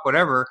 talk,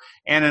 whatever,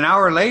 and an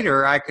hour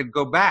later I could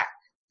go back.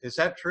 Is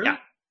that true?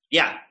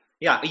 Yeah.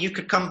 You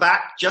could come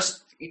back.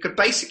 You could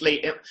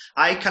basically,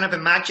 I kind of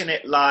imagine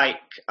it like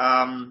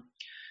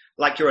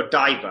you're a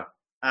diver,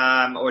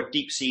 or a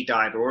deep sea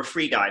diver, or a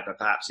free diver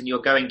perhaps, and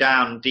you're going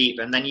down deep,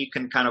 and then you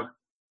can kind of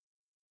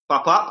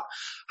pop up,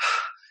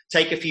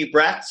 take a few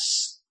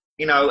breaths,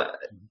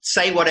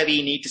 say whatever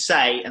you need to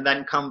say, and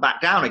then come back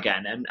down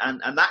again,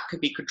 and that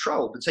could be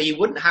controlled, and so you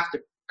wouldn't have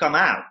to come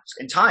out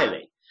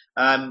entirely.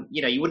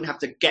 You wouldn't have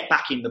to get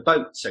back in the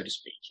boat, so to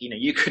speak.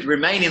 You could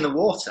remain in the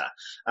water,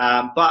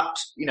 but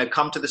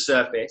come to the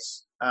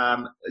surface.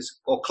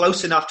 Or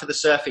close enough to the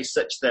surface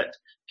such that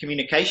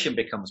communication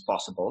becomes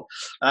possible,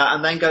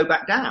 and then go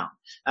back down.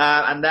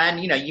 And then,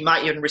 you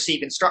might even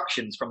receive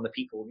instructions from the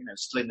people,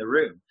 still in the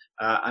room,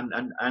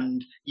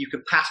 and you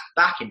could pass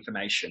back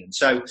information. And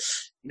so,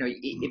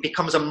 it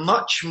becomes a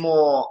much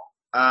more,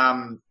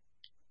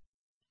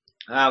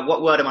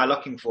 what word am I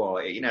looking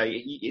for?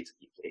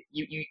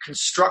 You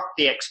construct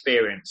the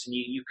experience, and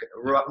you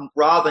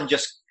rather than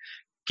just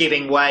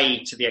giving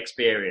way to the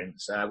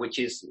experience, which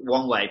is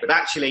one way, but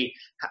actually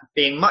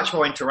being much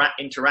more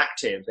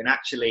interactive and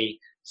actually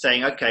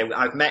saying, okay,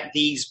 I've met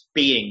these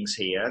beings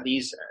here,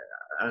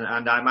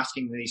 and I'm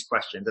asking them these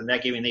questions, and they're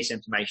giving this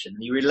information,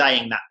 and you're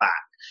relaying that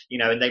back,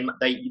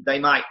 and they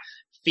might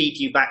feed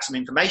you back some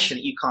information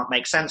that you can't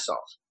make sense of,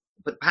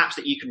 but perhaps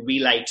that you can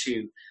relay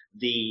to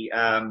the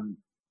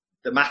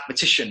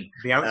mathematician,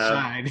 the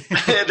outside,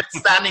 that's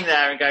standing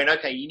there and going,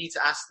 okay, you need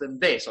to ask them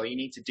this, or you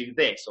need to do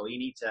this, or you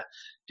need to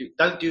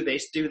don't do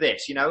this, do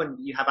this, and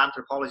you have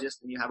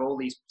anthropologists and you have all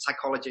these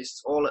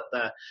psychologists all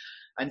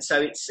and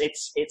so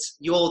it's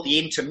you're the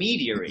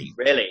intermediary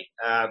really,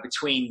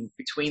 between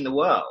the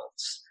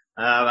worlds.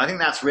 I think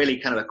that's really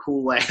kind of a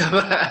cool way of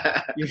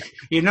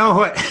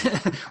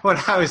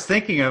what I was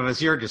thinking of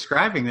as you're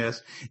describing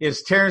this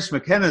is Terence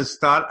McKenna's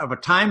thought of a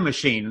time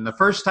machine. And the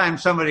first time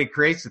somebody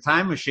creates a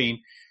time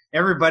machine,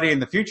 everybody in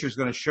the future is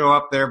going to show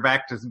up there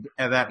back to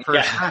that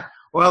first time.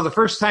 Well, the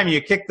first time you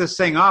kick this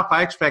thing off,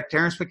 I expect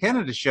Terence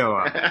McKenna to show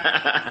up.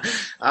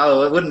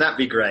 Oh, wouldn't that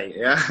be great?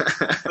 Yeah.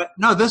 But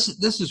no, this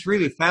is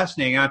really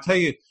fascinating. I'll tell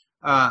you,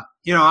 I'm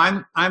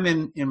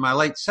in my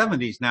late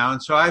 70s now,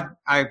 and so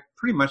I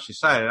pretty much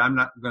decided I'm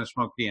not going to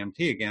smoke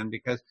DMT again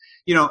because,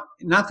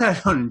 not that I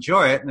don't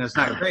enjoy it and it's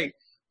not great,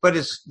 but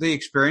the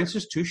experience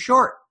is too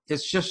short.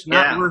 It's just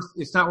not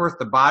worth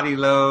the body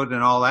load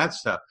and all that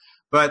stuff.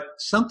 But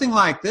something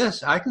like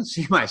this, I can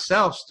see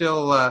myself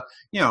still,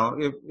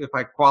 if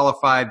I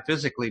qualified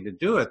physically to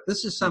do it,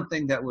 this is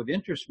something that would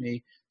interest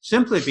me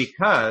simply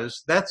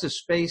because that's a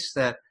space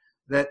that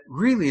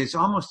really is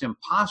almost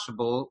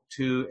impossible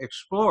to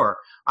explore.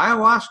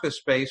 Ayahuasca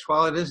space,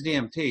 while it is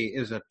DMT,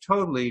 is a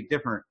totally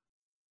different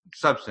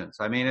substance.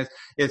 I mean,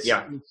 it's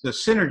the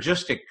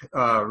synergistic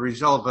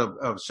result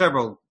of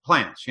several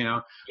plants,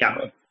 Yeah.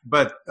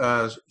 But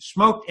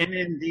smoked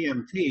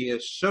NN-DMT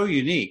is so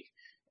unique.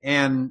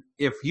 And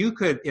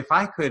if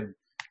I could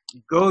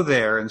go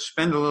there and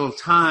spend a little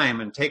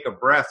time and take a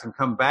breath and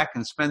come back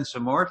and spend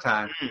some more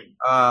time,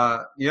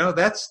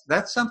 that's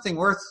something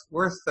worth,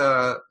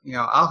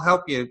 I'll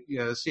help you,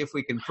 see if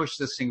we can push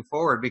this thing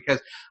forward, because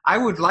I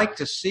would like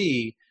to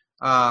see,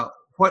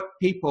 what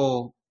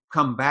people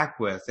come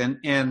back with.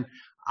 And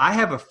I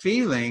have a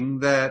feeling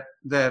that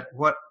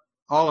what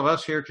all of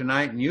us here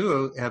tonight and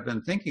you have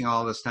been thinking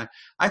all this time,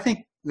 I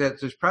think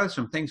that there's probably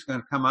some things going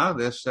to come out of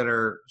this that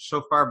are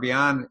so far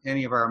beyond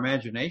any of our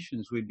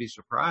imaginations we'd be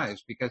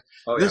surprised, because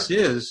this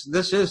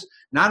is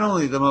not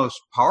only the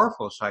most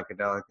powerful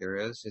psychedelic there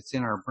is, it's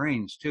in our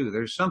brains too.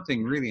 There's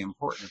something really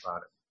important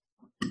about it.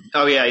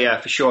 Oh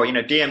yeah, for sure.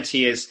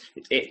 DMT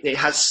it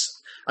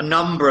has a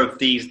number of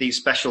these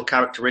special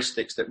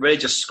characteristics that really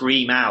just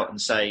scream out and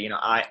say,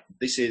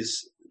 this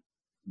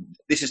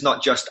is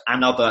not just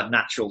another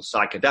natural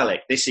psychedelic.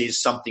 This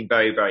is something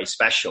very, very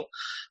special.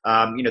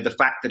 The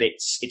fact that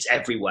it's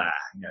everywhere.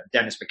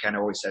 Dennis McKenna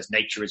always says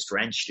nature is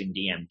drenched in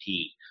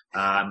DMT.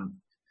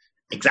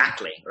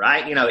 Exactly,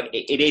 right?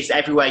 It is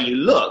everywhere you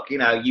look.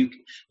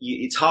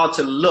 It's hard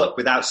to look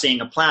without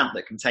seeing a plant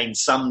that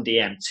contains some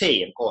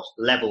DMT. Of course,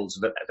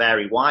 levels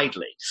vary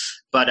widely,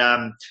 but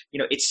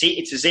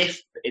it's as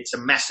if it's a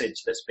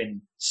message that's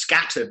been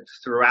scattered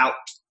throughout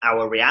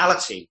our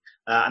reality,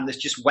 and that's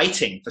just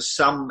waiting for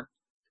some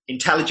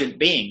intelligent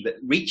being that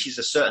reaches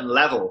a certain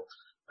level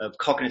of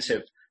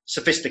cognitive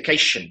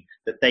sophistication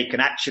that they can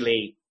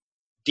actually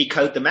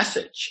decode the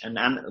message. And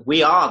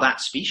we are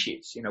that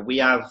species. We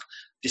have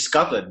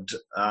discovered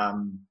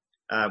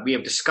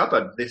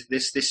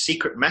this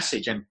secret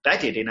message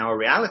embedded in our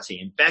reality,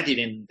 embedded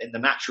in the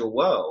natural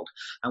world,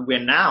 and we're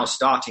now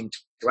starting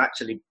to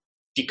actually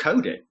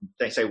decode it.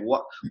 They say,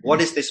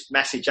 what is this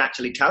message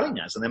actually telling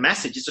us? And the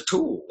message is a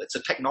tool. It's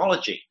a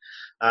technology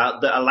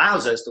that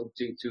allows us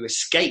to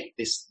escape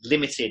this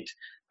limited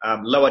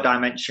lower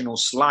dimensional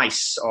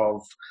slice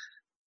of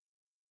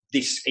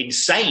this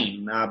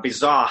insane,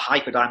 bizarre,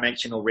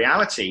 hyperdimensional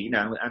reality,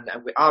 and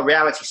our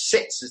reality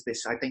sits as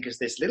this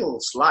little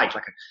slice,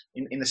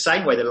 in the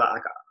same way that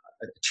like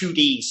a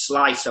 2D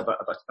slice of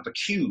a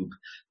cube,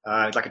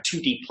 like a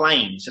 2D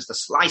plane. It's just a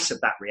slice of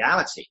that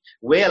reality.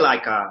 We're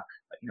like a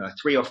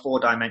 3 or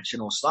 4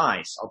 dimensional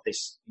slice of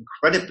this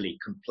incredibly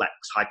complex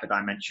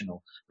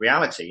hyperdimensional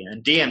reality.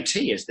 And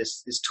DMT is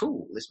this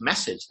tool, this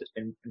message that's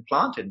been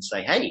implanted and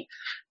say, hey,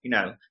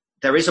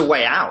 there is a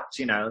way out.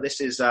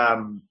 This is,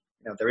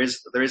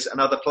 there is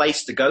another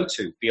place to go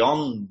to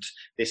beyond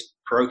this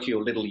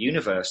parochial little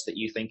universe that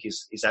you think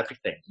is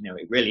everything.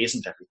 It really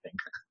isn't everything.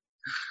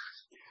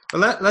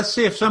 Well, let's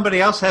see if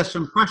somebody else has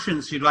some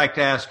questions you'd like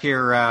to ask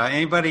here.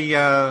 Anybody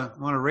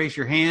want to raise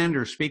your hand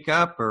or speak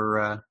up? Or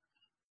I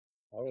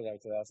would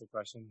like to ask a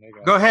question.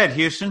 Go ahead,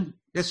 Houston.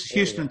 This is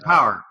Houston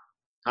Power.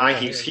 Hi,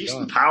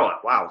 Houston Power.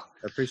 Wow.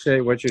 I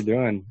appreciate what you're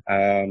doing.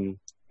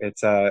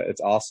 It's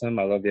awesome.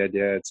 I love the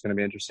idea. It's going to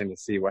be interesting to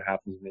see what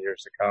happens in the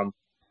years to come.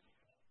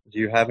 Do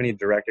you have any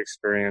direct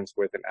experience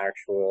with an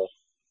actual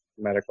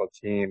medical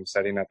team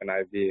setting up an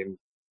IV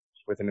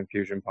with an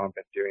infusion pump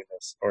and doing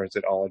this, or is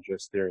it all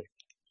just theory?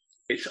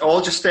 It's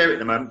all just theory at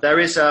the moment. There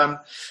is so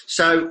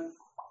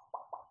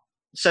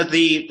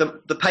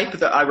the paper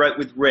that I wrote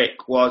with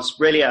Rick was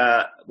really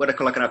what I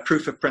call a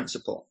proof of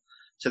principle.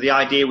 So the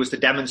idea was to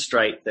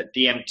demonstrate that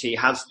DMT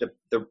has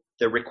the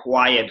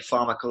required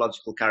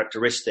pharmacological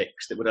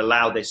characteristics that would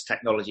allow this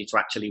technology to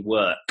actually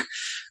work.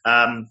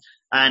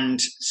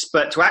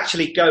 But to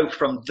actually go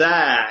from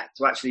there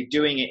to actually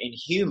doing it in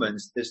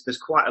humans, there's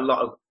quite a lot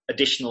of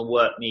additional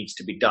work needs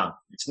to be done.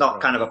 It's not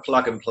kind of a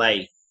plug and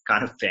play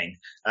kind of thing.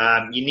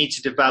 You need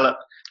to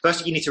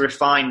you need to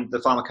refine the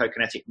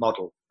pharmacokinetic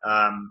model,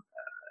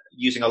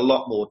 using a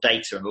lot more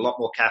data and a lot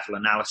more careful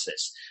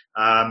analysis.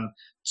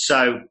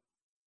 So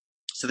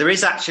there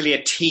is actually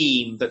a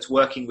team that's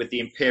working with the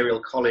Imperial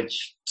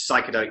College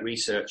Psychedelic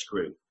Research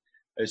Group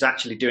who's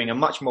actually doing a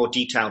much more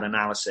detailed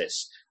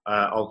analysis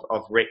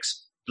of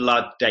Rick's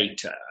blood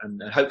data,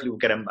 and hopefully we'll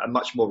get a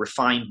much more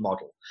refined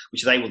model,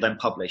 which they will then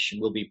publish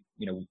and will be,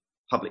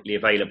 publicly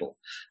available.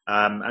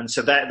 And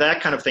so they're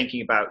kind of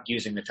thinking about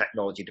using the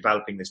technology,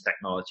 developing this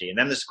technology. And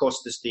then there's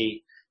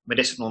the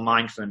medicinal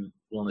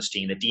mindfulness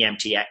team, the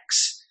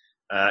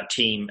DMTX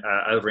team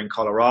over in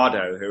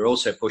Colorado, who are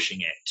also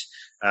pushing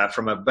it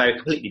from a very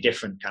completely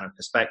different kind of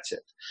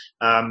perspective.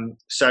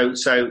 So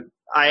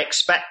I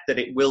expect that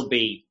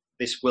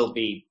this will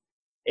be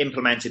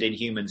implemented in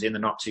humans in the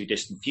not too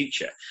distant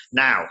future.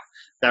 Now,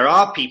 there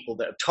are people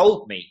that have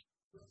told me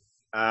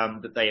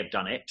that they have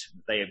done it,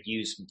 they have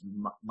used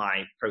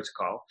my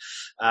protocol,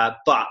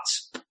 but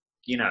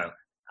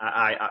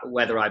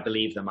whether I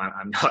believe them,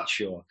 I'm not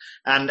sure.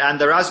 And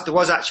there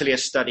was actually a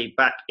study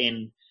back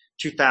in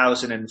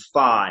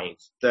 2005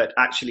 that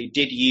actually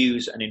did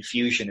use an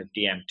infusion of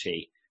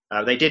DMT.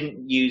 They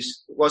didn't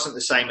use, it wasn't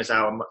the same as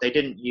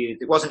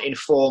it wasn't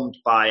informed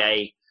by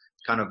a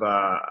kind of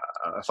a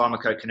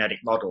pharmacokinetic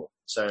model.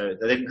 So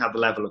they didn't have the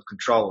level of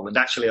control. And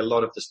actually a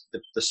lot of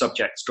the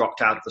subjects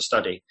dropped out of the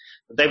study.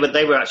 They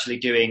were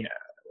actually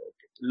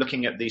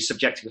looking at the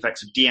subjective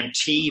effects of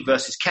DMT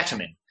versus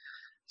ketamine.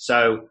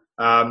 So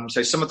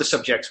some of the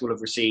subjects will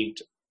have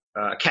received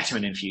a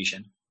ketamine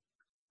infusion,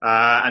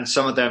 and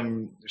some of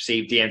them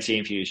received DMT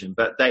infusion.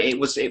 But it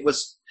was,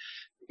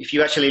 if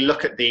you actually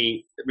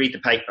read the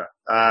paper,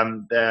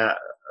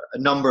 a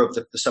number of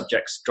the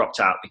subjects dropped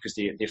out because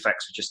the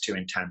effects were just too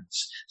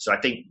intense. So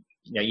I think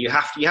you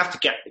have to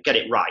get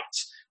it right.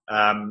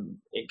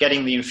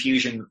 Getting the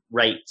infusion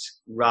rate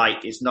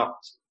right is not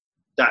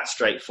that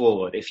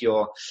straightforward. If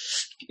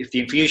the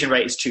infusion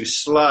rate is too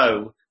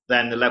slow,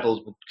 then the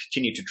levels will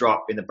continue to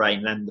drop in the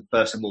brain. Then the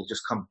person will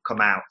just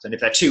come out. And if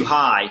they're too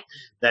high,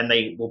 then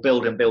they will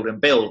build and build and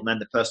build, and then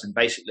the person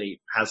basically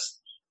has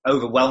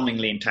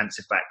overwhelmingly intense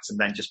effects and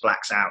then just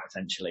blacks out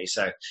essentially.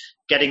 So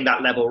getting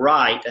that level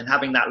right and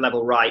having that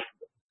level right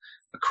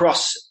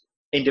across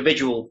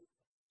individual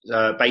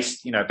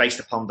based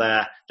upon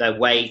their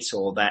weight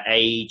or their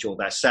age or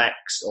their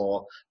sex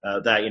or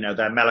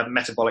their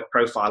metabolic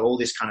profile, all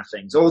these kind of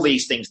things. All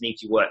these things need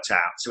to be worked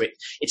out. So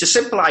it's a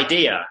simple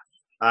idea,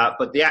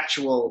 but the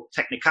actual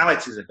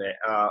technicalities of it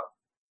are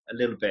a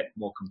little bit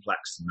more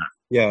complex than that.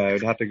 Yeah, I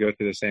would have to go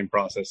through the same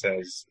process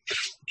as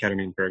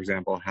ketamine, for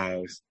example,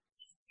 has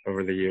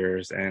over the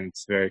years, and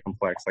it's very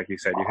complex. Like you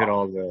said, you hit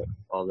all the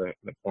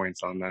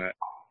points on that.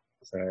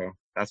 So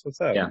that's what's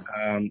up. Yeah.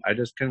 I'm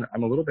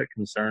a little bit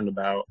concerned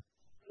about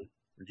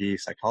the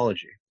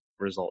psychology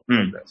result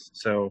of this.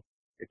 So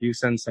if you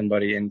send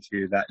somebody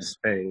into that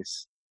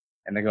space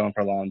and they go on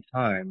for a long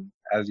time,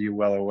 as you're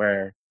well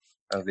aware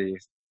of the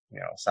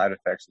side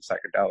effects of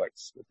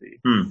psychedelics with the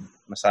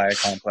Messiah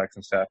complex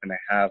and stuff, and they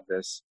have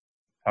this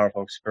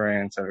powerful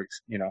experience of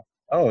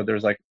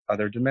there's like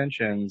other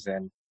dimensions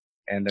and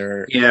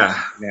they're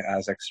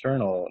as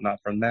external, not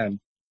from them.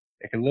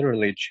 It can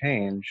literally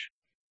change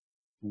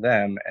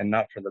them and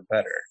not for the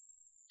better.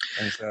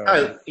 And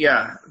so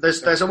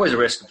there's always a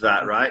risk of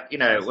that, right?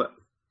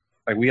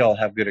 Like we all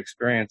have good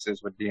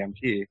experiences with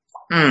DMT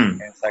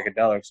and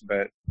psychedelics,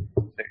 but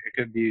it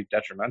could be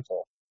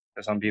detrimental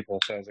to some people.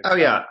 So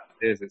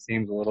it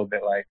seems a little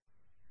bit like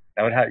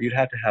you'd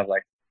have to have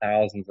like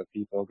thousands of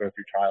people go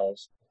through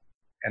trials,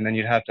 and then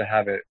you'd have to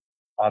have it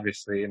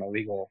obviously in a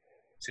legal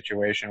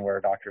situation where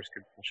doctors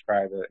could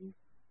prescribe it and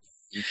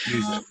use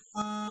it.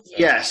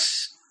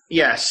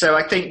 Yes. So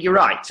I think you're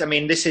right. I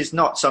mean, this is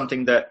not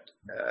something that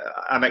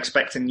I'm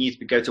expecting you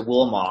to go to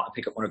Walmart and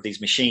pick up one of these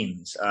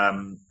machines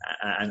and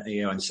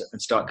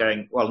start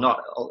going. Well,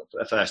 not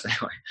at first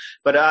anyway,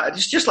 but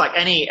it's just like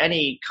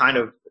any kind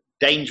of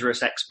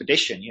dangerous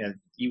expedition. You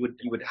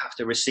would have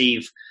to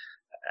receive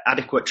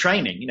adequate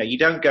training. You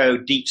don't go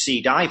deep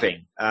sea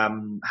diving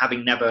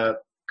having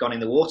never gone in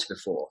the water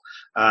before,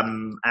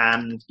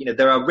 and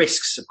there are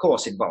risks, of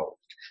course, involved.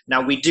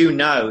 Now we do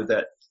know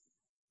that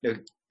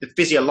the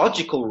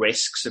physiological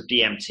risks of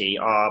DMT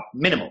are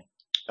minimal,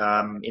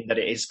 in that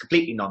it is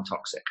completely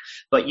non-toxic.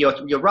 But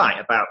you're right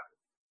about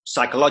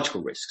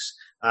psychological risks.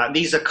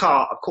 These of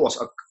course,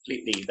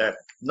 they're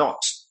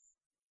not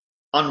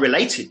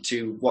unrelated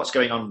to what's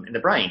going on in the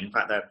brain. In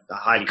fact, they're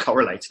highly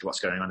correlated to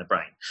what's going on in the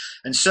brain.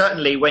 And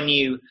certainly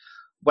whenever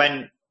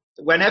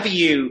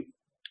you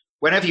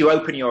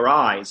open your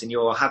eyes and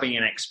you're having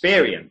an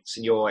experience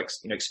and you're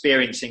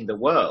experiencing the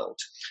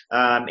world,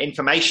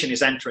 information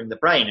is entering the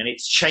brain and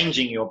it's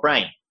changing your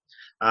brain.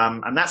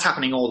 And that's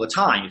happening all the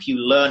time. If you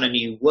learn a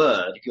new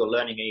word, if you're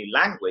learning a new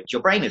language,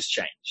 your brain has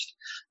changed.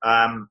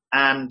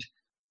 And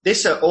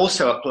this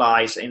also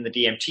applies in the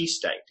DMT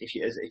state.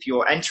 If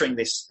you're entering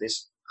this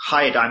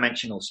higher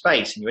dimensional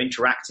space and you're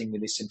interacting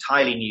with this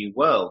entirely new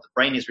world, the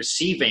brain is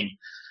receiving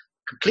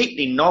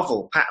completely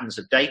novel patterns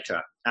of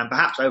data, and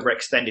perhaps over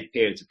extended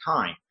periods of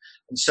time.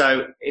 And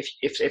so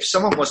if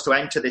someone was to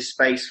enter this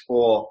space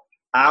for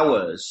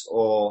hours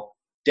or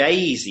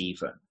days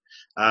even,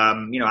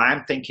 I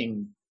am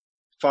thinking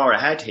far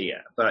ahead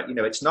here, but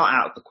it's not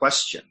out of the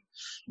question,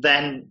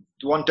 then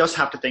one does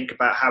have to think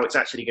about how it's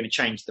actually going to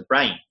change the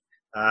brain,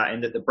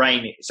 and that the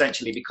brain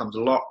essentially becomes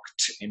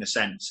locked, in a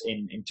sense,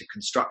 into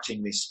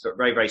constructing this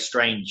very, very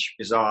strange,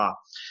 bizarre,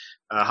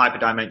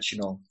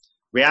 hyperdimensional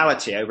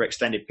reality over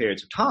extended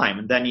periods of time.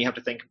 And then you have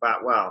to think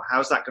about, well,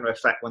 how's that going to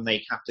affect when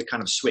they have to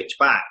kind of switch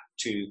back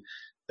to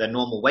their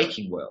normal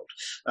waking world?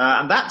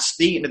 And that's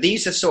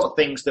these are sort of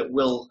things that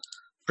will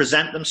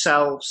present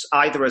themselves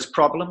either as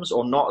problems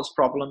or not as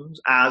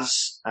problems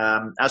as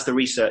the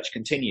research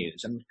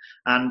continues. And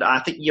I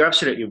think you're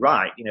absolutely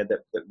right,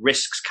 that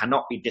risks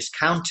cannot be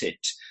discounted,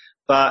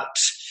 but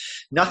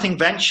nothing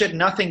ventured,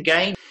 nothing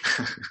gained.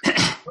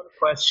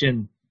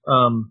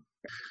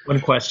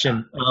 One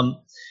question.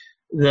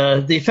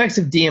 The effects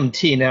of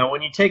DMT. Now,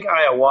 when you take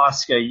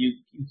ayahuasca,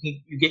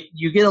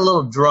 you get a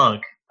little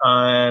drunk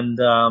and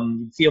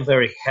you feel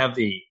very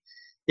heavy.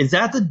 Is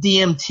that the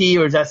DMT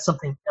or is that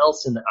something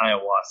else in the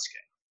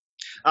ayahuasca?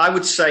 I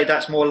would say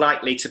that's more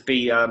likely to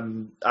be.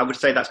 Something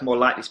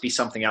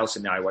else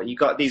in the ayahuasca. You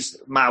got these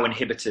MAO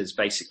inhibitors,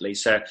 basically.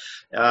 So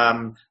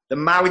the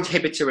MAO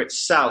inhibitor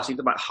itself, so you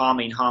think about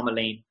harmine,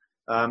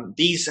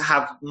 these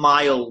have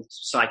mild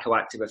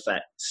psychoactive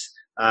effects.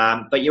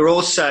 But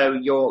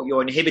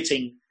you're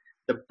inhibiting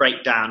the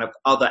breakdown of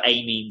other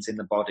amines in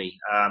the body.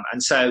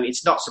 And so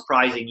it's not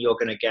surprising you're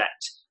going to get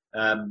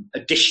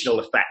additional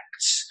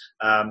effects.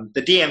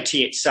 The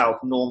DMT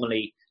itself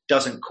normally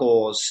doesn't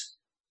cause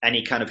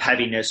any kind of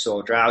heaviness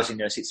or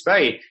drowsiness. It's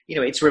very,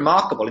 it's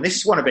remarkable. And this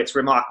is one of its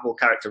remarkable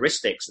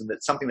characteristics. And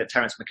that's something that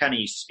Terence McKenna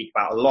used to speak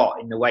about a lot,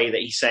 in the way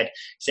that he said,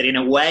 in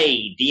a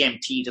way,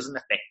 DMT doesn't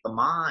affect the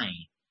mind,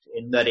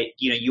 in that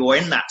you're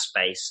in that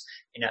space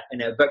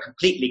in a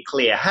completely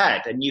clear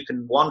head, and you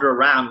can wander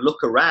around,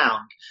 look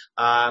around,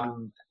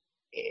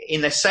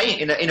 in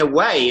a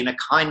way, in a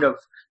kind of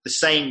the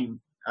same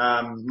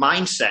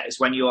mindset as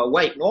when you're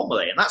awake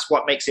normally. And that's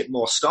what makes it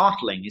more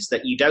startling, is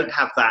that you don't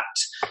have that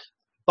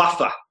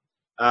buffer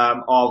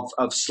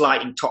of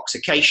slight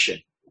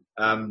intoxication,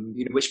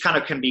 which kind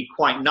of can be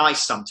quite nice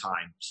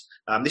sometimes.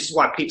 This is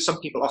why some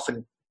people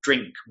often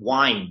drink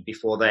wine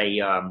before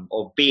they,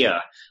 or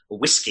beer or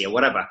whiskey or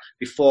whatever,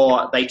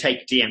 before they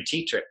take a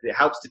DMT trip. It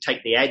helps to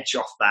take the edge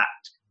off that.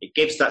 It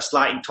gives that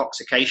slight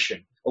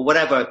intoxication or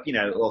whatever,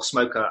 or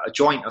smoke a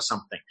joint or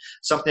something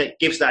that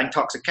gives that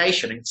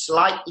intoxication and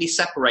slightly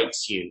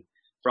separates you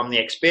from the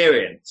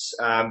experience,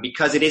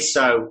 because it is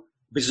so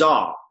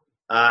bizarre.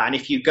 And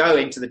if you go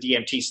into the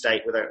DMT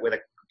state with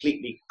a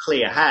completely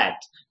clear head,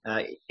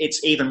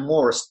 it's even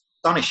more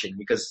astonishing,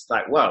 because it's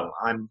like, whoa,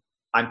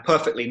 I'm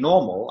perfectly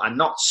normal. I'm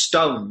not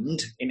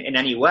stoned in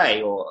any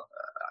way, or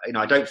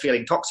I don't feel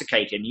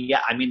intoxicated. And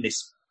yet I'm in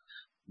this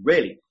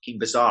really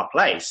bizarre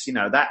place.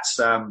 That's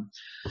So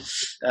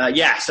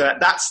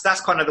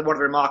that's kind of one of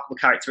the remarkable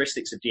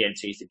characteristics of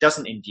DMT. It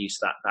doesn't induce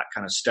that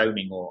kind of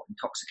stoning or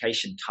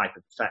intoxication type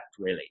of effect,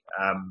 really.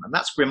 And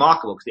that's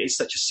remarkable because it is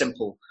such a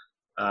simple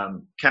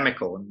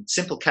chemical, and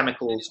simple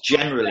chemicals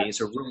generally,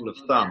 as a rule of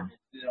thumb,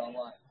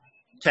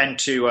 tend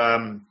to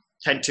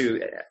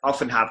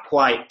often have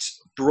quite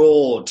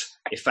broad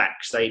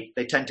effects. They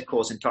tend to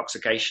cause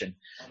intoxication,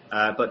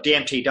 but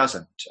DMT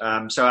doesn't.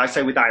 So I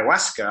say with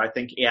ayahuasca, I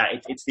think,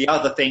 it's the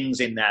other things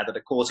in there that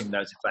are causing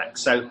those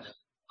effects. So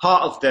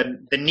part of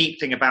the neat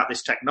thing about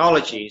this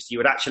technology is you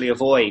would actually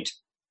avoid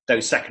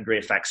those secondary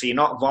effects. So you're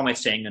not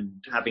vomiting and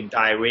having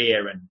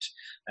diarrhea and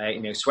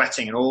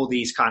sweating and all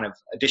these kind of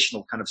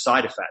additional kind of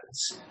side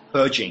effects,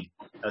 purging,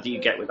 that you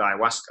get with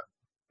ayahuasca.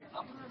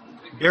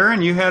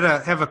 Darren, you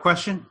have a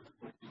question?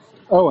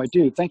 Oh, I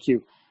do. Thank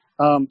you.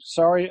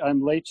 Sorry,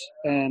 I'm late,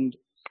 and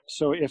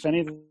so if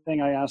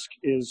anything I ask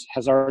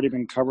has already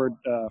been covered,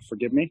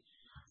 forgive me.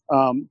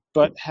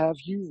 But have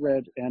you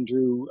read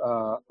Andrew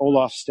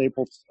Olaf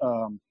Stapleton's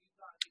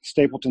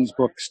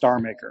book Star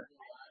Maker?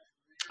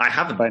 I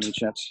haven't. By any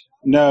chance?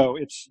 No,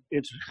 it's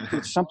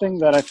something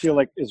that I feel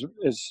like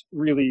is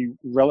really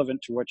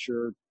relevant to what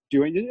you're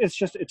doing.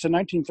 It's a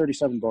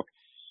 1937 book,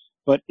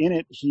 but in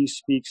it he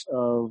speaks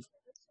of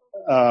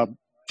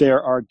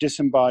there are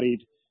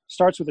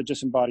starts with a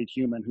disembodied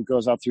human who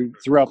goes out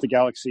throughout the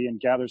galaxy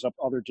and gathers up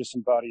other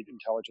disembodied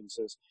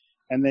intelligences,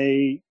 and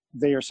they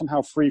are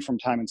somehow free from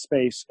time and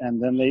space,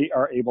 and then they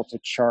are able to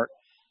chart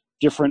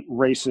different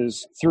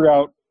races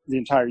throughout the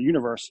entire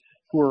universe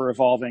who are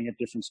evolving at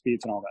different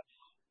speeds and all that.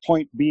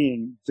 Point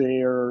being,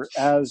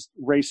 as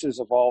races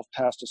evolve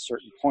past a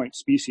certain point,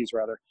 species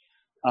rather,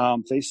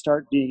 they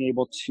start being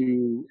able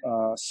to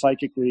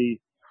psychically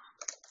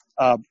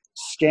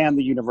scan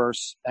the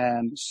universe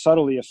and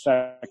subtly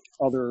affect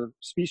other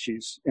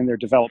species in their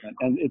development.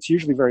 And it's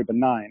usually very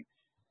benign.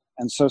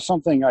 And so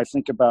something I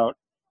think about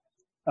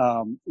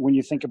when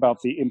you think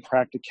about the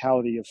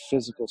impracticality of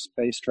physical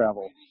space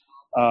travel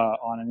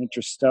on an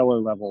interstellar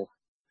level,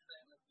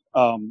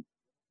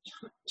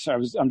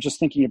 so I'm just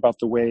thinking about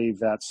the way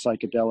that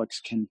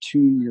psychedelics can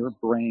tune your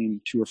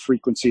brain to a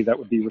frequency that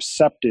would be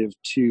receptive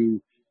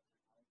to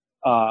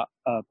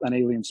an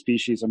alien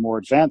species, a more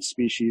advanced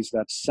species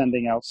that's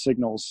sending out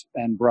signals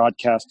and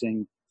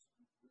broadcasting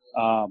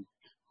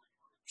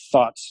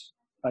thoughts,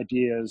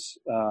 ideas,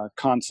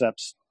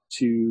 concepts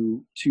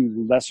to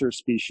lesser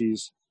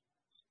species.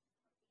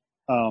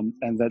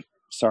 And that,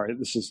 sorry,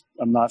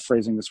 I'm not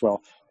phrasing this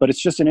well, but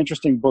it's just an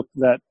interesting book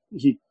that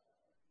he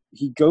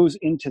goes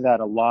into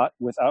that a lot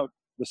without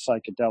the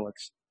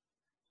psychedelics.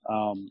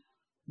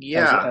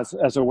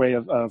 As a way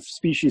of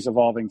species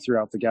evolving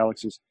throughout the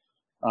galaxies.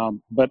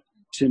 But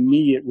to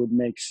me, it would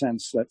make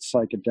sense that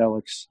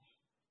psychedelics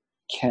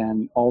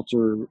can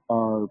alter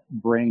our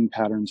brain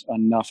patterns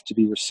enough to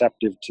be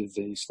receptive to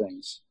these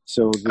things.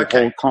 So the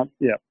whole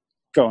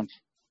go on.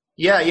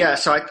 Yeah.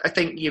 So I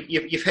think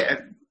you've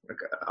hit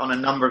on a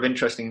number of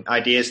interesting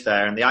ideas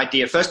there. And the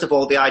idea, first of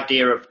all, the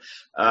idea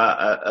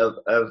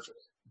of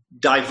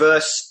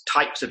diverse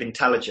types of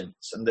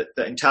intelligence, and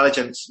that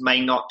intelligence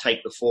may not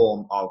take the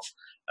form of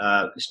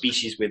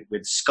species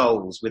with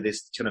skulls, with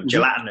this kind of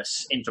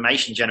gelatinous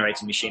information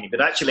generating machinery,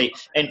 but actually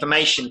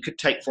information could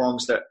take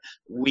forms that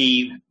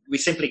we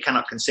simply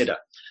cannot consider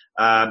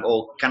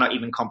or cannot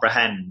even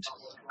comprehend.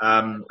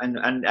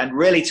 And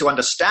really, to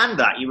understand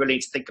that, you really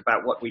need to think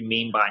about what we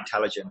mean by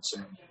intelligence,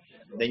 and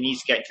they need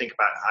to think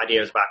about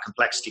ideas about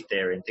complexity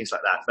theory and things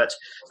like that. But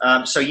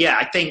I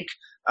think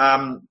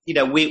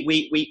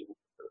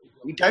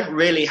we don't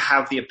really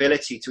have the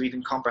ability to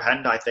even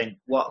comprehend, I think,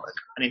 what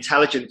an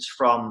intelligence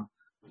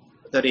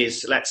that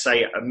is, let's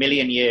say, 1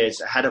 million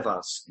years ahead of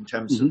us in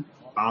terms of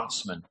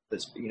advancement.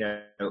 That's,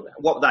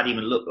 what would that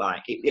even look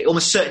like? It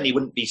almost certainly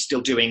wouldn't be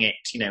still doing it,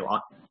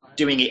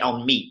 doing it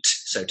on meat,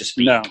 so to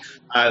speak. No.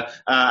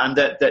 And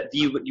that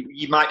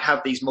you might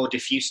have these more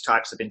diffuse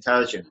types of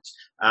intelligence,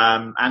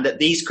 and that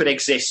these could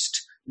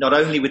exist not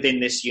only within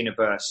this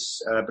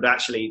universe, but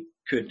actually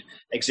could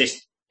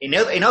exist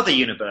in other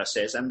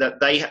universes, and that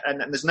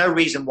and there's no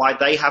reason why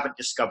they haven't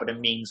discovered a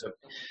means of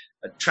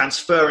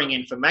transferring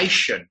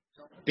information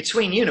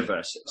between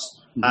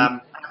universes.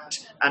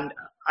 And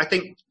I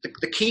think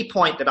the key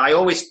point that I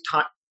always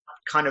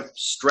kind of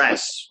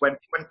stress when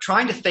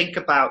trying to think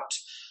about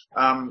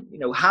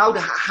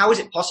how is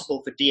it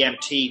possible for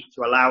DMT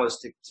to allow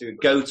us to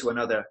go to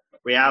another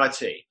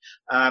reality?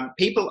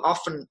 People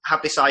often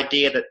have this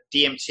idea that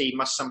DMT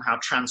must somehow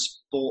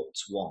transport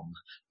one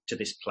to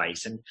this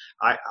place. And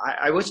I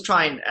always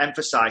try and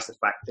emphasize the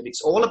fact that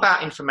it's all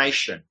about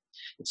information.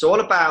 It's all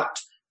about,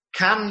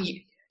 can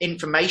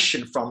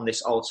information from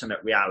this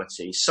alternate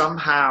reality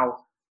somehow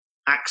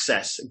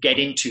get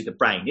into the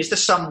brain? Is there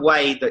some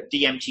way that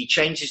DMT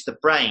changes the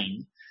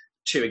brain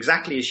to,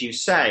 exactly as you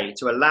say,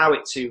 to allow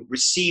it to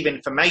receive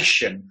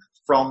information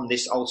from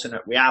this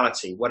alternate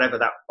reality, whatever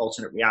that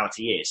alternate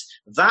reality is?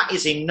 That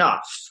is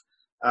enough.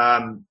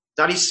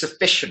 That is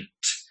sufficient,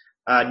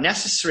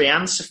 necessary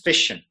and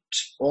sufficient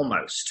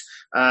almost,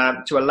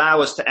 to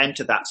allow us to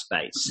enter that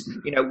space.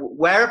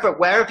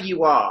 Wherever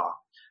you are,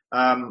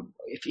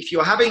 if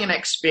you're having an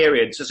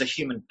experience as a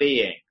human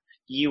being,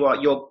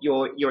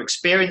 you're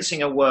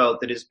experiencing a world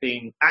that is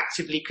being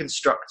actively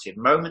constructed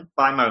moment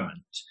by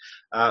moment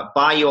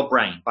by your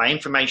brain, by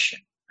information,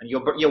 and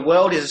your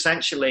world is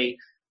essentially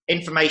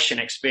information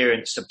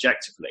experienced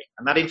subjectively,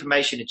 and that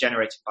information is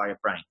generated by your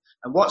brain.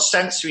 And what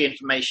sensory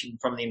information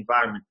from the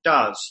environment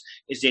does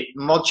is it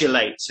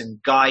modulates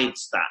and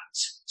guides that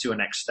to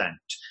an extent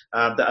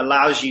that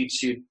allows you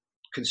to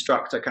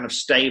construct a kind of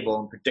stable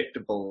and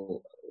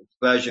predictable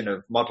version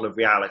of model of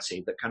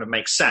reality that kind of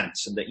makes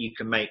sense and that you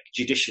can make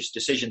judicious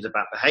decisions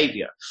about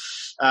behavior.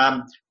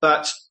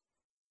 But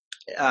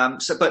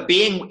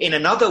being in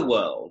another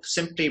world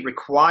simply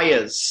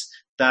requires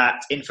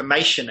that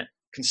information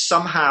can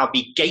somehow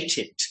be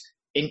gated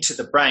into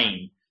the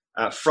brain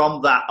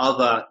from that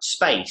other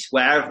space,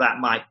 wherever that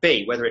might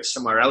be, whether it's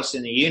somewhere else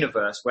in the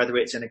universe, whether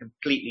it's in a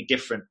completely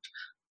different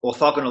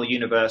orthogonal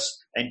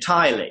universe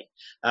entirely,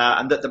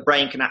 and that the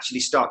brain can actually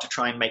start to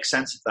try and make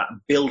sense of that and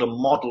build a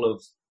model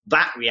of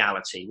that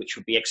reality, which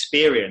would be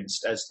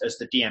experienced as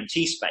the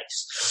DMT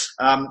space.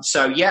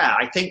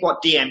 I think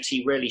what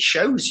DMT really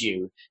shows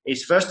you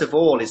is, first of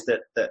all, is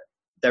that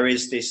there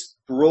is this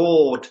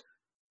broad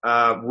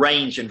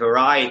range and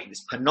variety,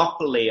 this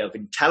panoply of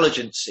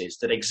intelligences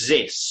that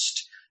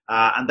exist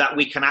and that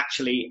we can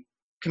actually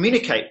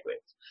communicate with,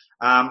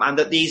 and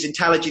that these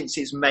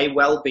intelligences may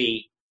well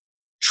be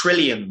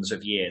trillions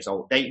of years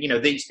old.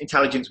 These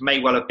intelligences may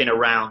well have been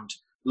around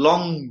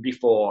long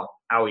before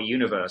our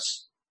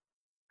universe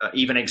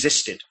even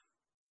existed,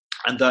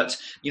 and that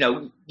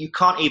you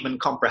can't even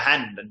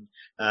comprehend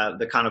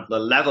the kind of the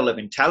level of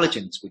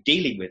intelligence we're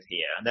dealing with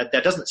here, and that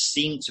there doesn't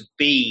seem to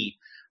be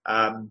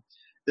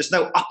there's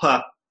no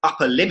upper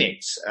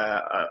limit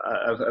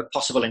of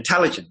possible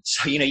intelligence.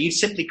 You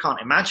simply can't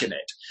imagine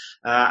it.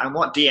 And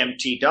what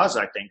DMT does,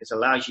 I think, is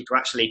allows you to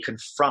actually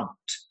confront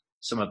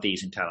some of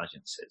these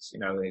intelligences.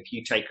 If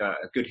you take a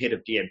good hit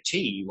of DMT,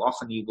 you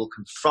will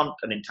confront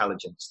an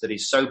intelligence that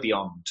is so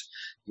beyond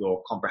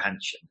your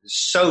comprehension,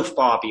 so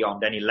far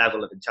beyond any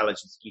level of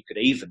intelligence that you could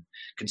even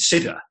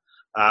consider,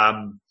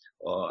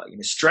 or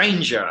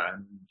stranger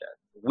and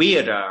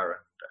weirder and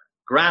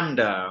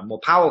grander and more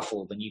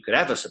powerful than you could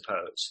ever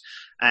suppose.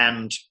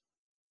 And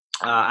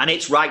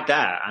it's right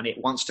there, and it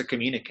wants to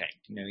communicate.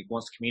 It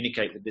wants to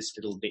communicate with this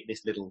little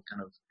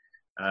kind of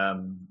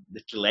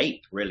little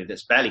ape, really,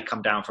 that's barely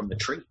come down from the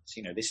trees.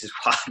 This is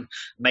what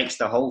makes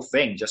the whole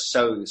thing just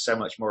so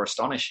much more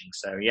astonishing.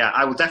 So yeah,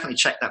 I will definitely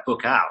check that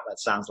book out. That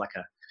sounds like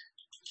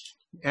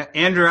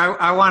Andrew,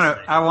 I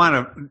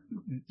want to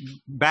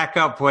back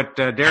up what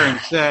Darren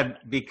said,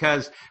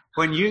 because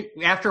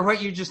after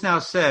what you just now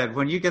said,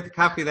 when you get the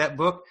copy of that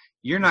book,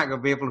 you're not going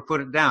to be able to put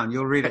it down.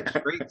 You'll read it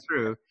straight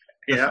through.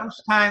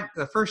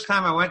 The first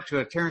time I went to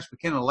a Terence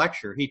McKenna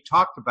lecture, he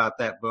talked about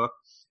that book.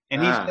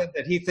 And he said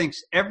that he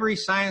thinks every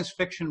science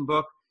fiction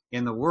book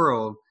in the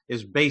world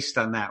is based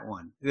on that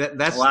one.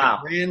 That's the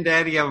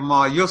granddaddy of them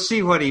all. You'll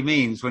see what he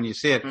means when you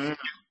see it. Mm-hmm.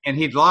 And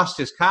he'd lost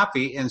his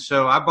copy, and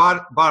so I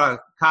bought a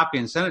copy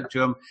and sent it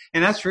to him.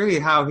 And that's really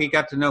how he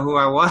got to know who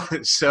I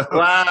was. So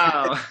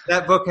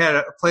that book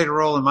played a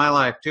role in my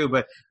life too.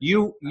 But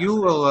you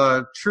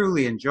will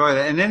truly enjoy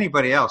that, and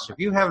anybody else. If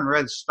you haven't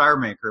read Star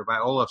Maker by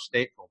Olaf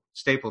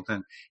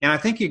Stapleton, and I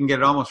think you can get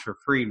it almost for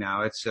free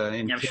now. It's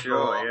in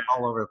Kindle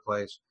all over the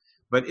place.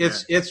 But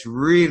it's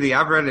really,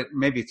 I've read it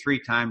maybe 3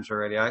 times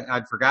already.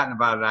 I'd forgotten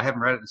about it. I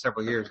haven't read it in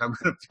several years. I'm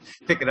going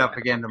to pick it up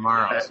again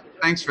tomorrow. So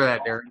thanks for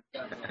that, Darren.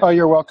 Oh,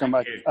 you're welcome.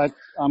 I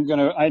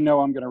know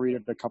I'm gonna read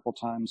it a couple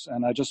times,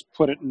 and I just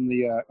put it in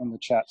the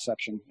chat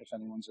section if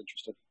anyone's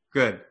interested.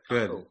 Good.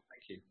 Cool.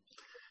 Thank you.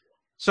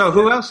 So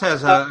who else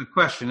has a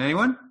question?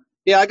 Anyone?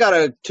 Yeah, I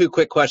got 2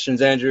 quick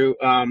questions, Andrew.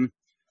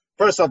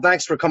 First off,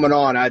 thanks for coming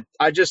on.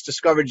 I just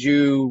discovered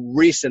you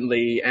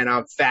recently, and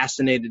I'm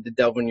fascinated to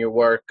delve in your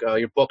work.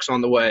 Your book's on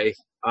the way.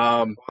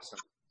 Awesome.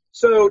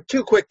 So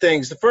 2 quick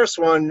things. The first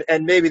one,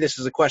 and maybe this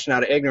is a question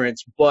out of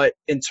ignorance, but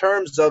in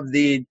terms of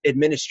the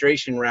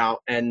administration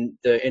route and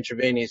the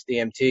intravenous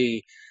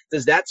DMT,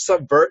 does that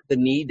subvert the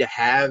need to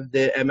have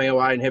the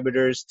MAOI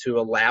inhibitors to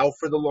allow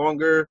for the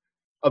longer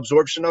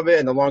absorption of it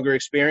and the longer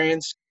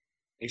experience?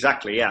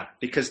 Exactly, yeah.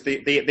 Because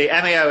the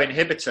MAO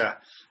inhibitor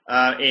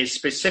is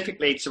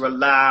specifically to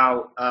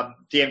allow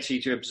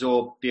DMT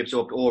to be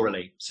absorbed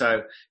orally.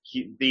 So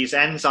these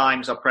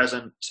enzymes are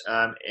present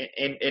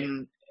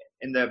in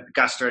the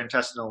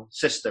gastrointestinal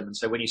system, and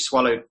so when you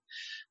swallow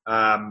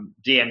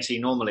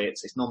DMT, normally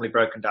it's normally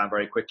broken down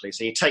very quickly.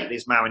 So you take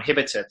this MAO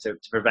inhibitor to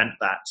prevent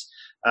that,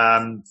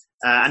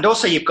 and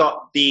also you've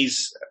got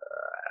these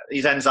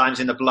enzymes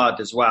in the blood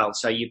as well.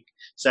 So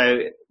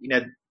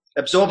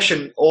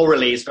absorption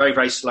orally is very,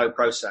 very slow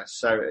process.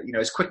 So,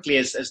 as quickly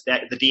as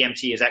the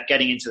DMT is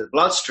getting into the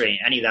bloodstream,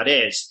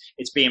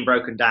 it's being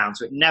broken down.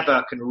 So it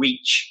never can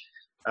reach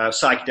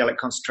psychedelic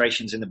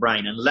concentrations in the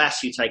brain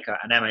unless you take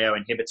an MAO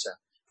inhibitor.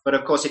 But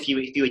of course, if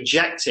you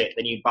inject it,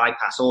 then you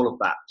bypass all of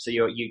that. So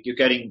you're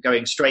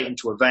going straight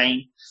into a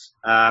vein,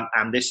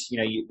 and this,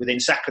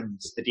 within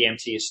seconds, the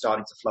DMT is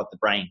starting to flood the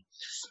brain.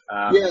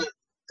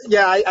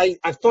 Yeah,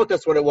 I thought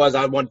that's what it was.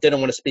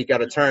 Didn't want to speak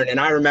out of turn. And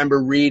I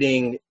remember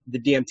reading the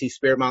DMT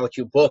Spirit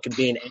Molecule book and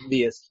being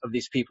envious of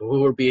these people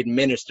who were being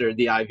administered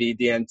the IV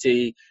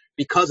DMT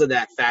because of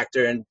that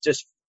factor, and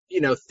just,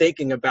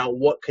 thinking about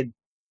what could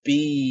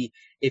be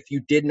if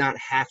you did not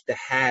have to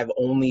have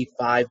only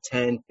 5,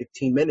 10,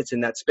 15 minutes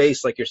in that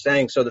space, like you're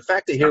saying. So the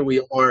fact that here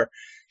we are,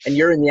 and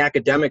you're in the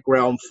academic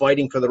realm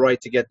fighting for the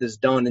right to get this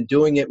done and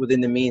doing it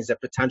within the means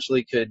that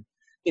potentially could,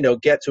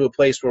 get to a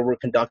place where we're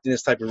conducting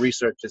this type of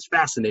research is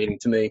fascinating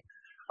to me.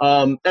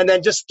 And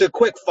then just a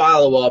quick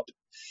follow-up,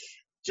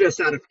 just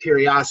out of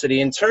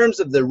curiosity, in terms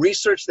of the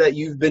research that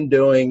you've been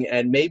doing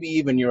and maybe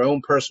even your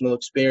own personal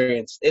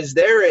experience, is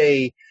there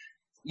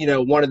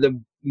one of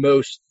the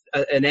most,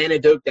 an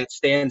anecdote that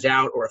stands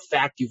out, or a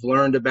fact you've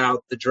learned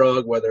about the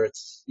drug, whether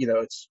it's,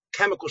 its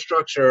chemical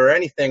structure or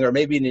anything, or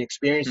maybe an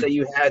experience that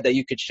you had that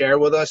you could share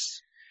with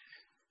us?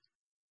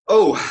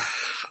 Oh,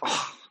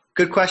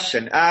 good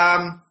question.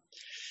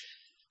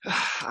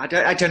 I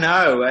don't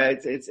know.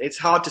 It's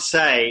hard to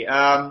say.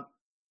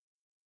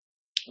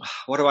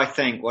 What do I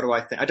think?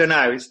 I don't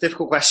know. It's a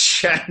difficult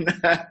question.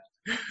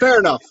 Fair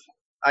enough.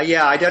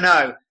 Yeah, I don't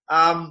know.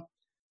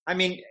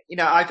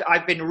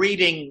 I've been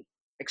reading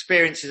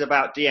experiences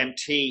about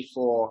DMT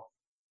for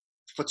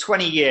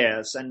 20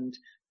 years, and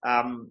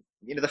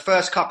the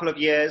first couple of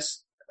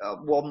years,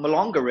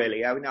 longer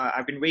really.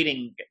 I've been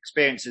reading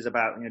experiences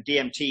about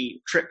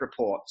DMT trip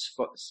reports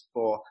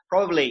for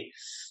probably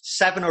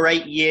 7 or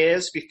 8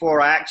 years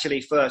before I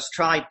actually first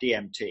tried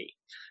DMT.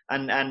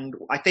 And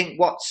I think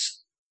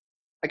what's,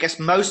 I guess,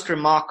 most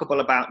remarkable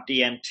about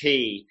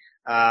DMT,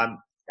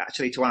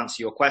 actually, to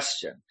answer your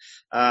question,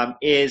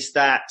 is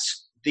that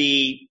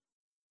the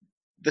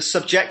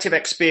subjective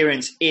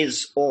experience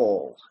is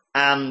all,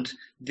 and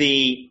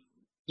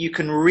you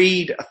can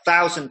read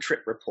 1,000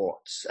 trip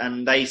reports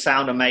and they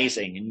sound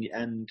amazing.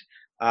 And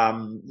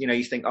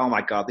you think, oh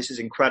my God, this is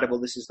incredible.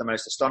 This is the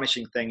most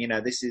astonishing thing.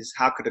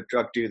 How could a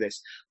drug do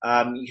this?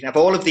 You can have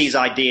all of these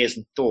ideas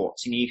and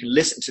thoughts. You can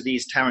listen to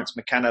these Terence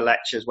McKenna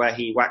lectures where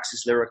he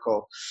waxes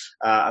lyrical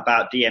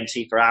about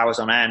DMT for hours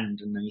on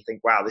end. And then you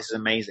think, wow, this is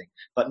amazing.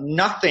 But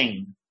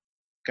nothing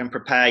can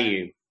prepare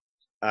you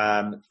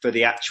for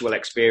the actual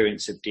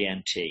experience of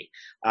DMT.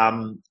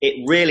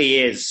 It really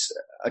is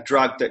a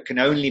drug that can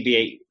only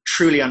be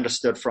truly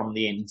understood from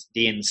the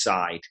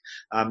inside.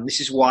 This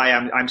is why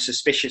I'm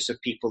suspicious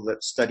of people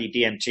that study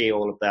DMT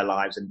all of their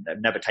lives and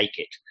never take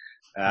it.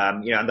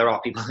 And there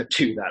are people that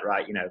do that,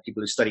 right?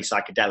 People who study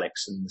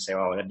psychedelics and say,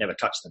 "Oh, I'd never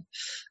touch them."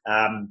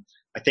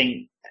 I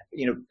think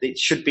it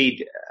should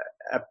be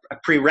a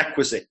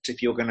prerequisite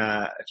if you're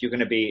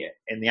gonna be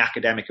in the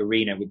academic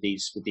arena with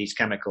these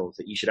chemicals,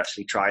 that you should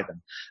actually try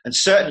them. And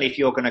certainly if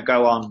you're going to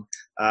go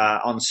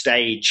on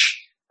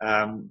stage,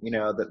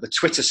 the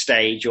Twitter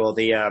stage or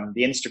the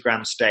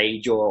Instagram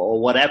stage or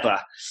whatever,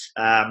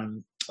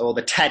 or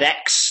the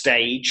TEDx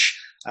stage,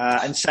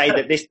 and say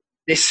that this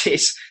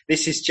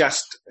is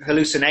just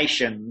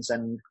hallucinations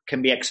and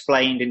can be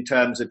explained in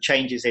terms of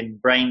changes in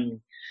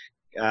brain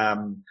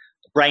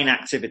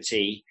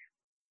activity,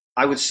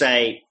 I would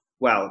say,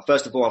 well,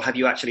 first of all, have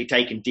you actually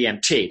taken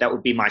DMT? That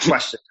would be my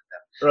question to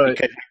them. Right.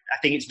 Because I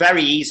think it's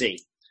very easy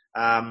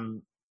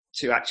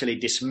to actually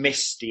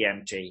dismiss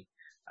DMT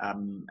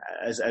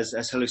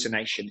as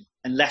hallucination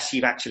unless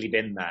you've actually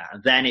been there.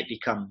 And then it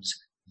becomes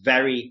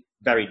very,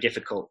 very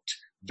difficult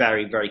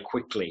very, very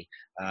quickly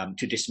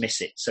to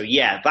dismiss it. So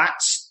yeah,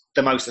 that's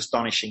the most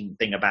astonishing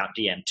thing about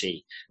DMT.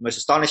 The most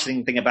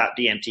astonishing thing about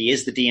DMT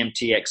is the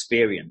DMT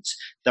experience.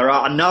 There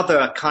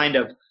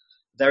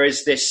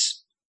is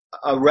this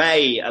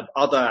array of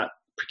other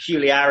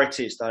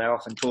peculiarities that I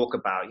often talk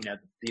about,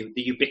 the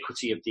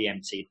ubiquity of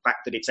DMT, the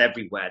fact that it's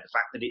everywhere, the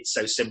fact that it's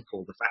so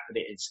simple, the fact that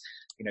it is,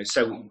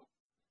 so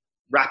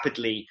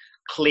rapidly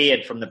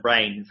cleared from the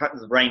brain, the fact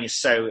that the brain is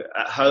so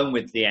at home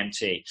with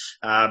DMT.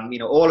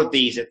 All of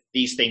these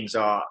things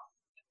are,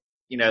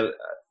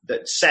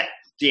 that set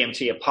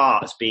DMT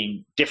apart as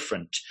being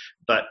different,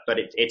 but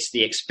it's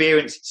the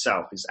experience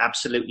itself is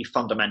absolutely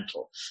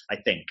fundamental, I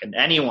think. And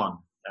anyone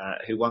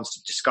who wants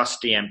to discuss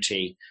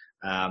DMT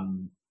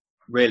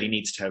really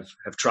needs to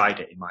have tried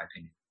it, in my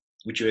opinion.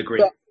 Would you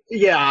agree?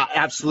 Yeah,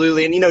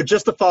 absolutely. And,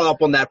 just to follow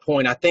up on that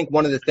point, I think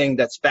one of the things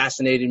that's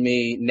fascinated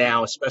me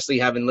now, especially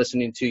having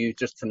listening to you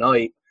just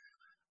tonight,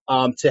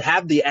 to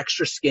have the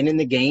extra skin in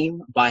the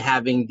game by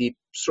having the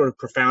sort of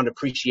profound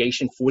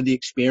appreciation for the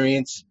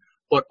experience,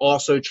 but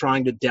also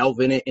trying to delve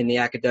in it in the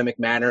academic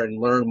manner and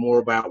learn more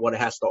about what it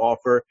has to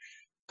offer,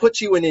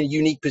 puts you in a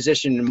unique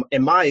position,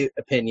 in my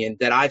opinion,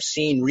 that I've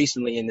seen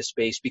recently in the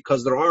space,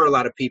 because there are a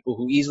lot of people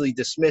who easily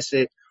dismiss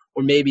it,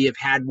 or maybe have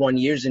had one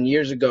years and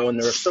years ago,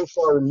 and they're so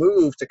far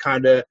removed to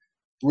kind of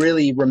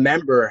really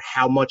remember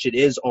how much it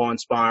is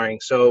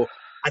awe-inspiring. So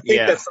I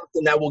think that's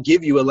something that will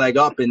give you a leg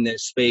up in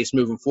this space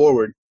moving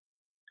forward.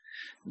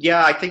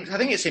 Yeah, I think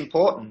it's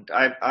important.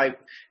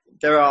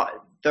 There are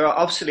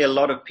obviously a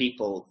lot of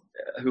people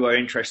who are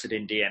interested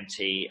in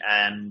DMT,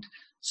 and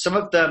some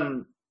of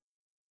them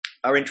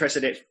are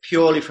interested in it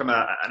purely from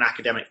an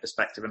academic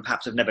perspective, and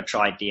perhaps have never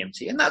tried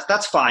DMT, and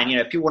that's fine.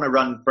 If people want to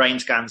run brain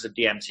scans of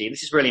DMT,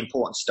 this is really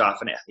important stuff,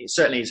 and it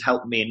certainly has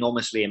helped me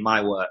enormously in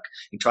my work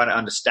in trying to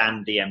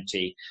understand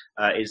DMT.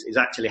 Is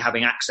actually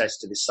having access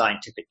to this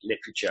scientific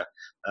literature.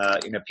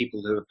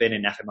 People who have been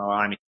in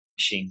fMRI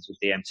machines with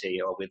DMT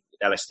or with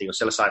LSD or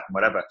psilocybin,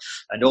 whatever,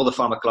 and all the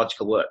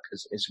pharmacological work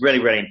is really,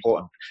 really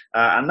important,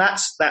 and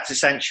that's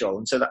essential.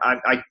 And so that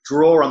I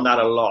draw on that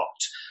a lot.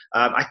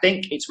 I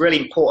think it's really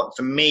important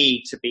for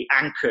me to be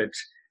anchored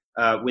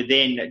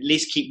within, at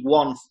least keep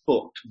one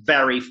foot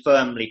very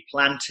firmly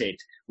planted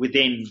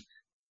within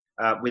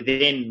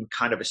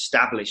kind of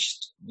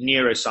established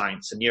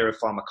neuroscience and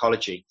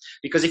neuropharmacology.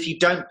 Because if you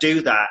don't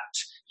do that,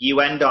 you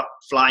end up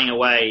flying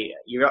away.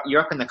 You're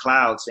up in the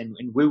clouds in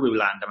woo-woo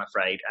land, I'm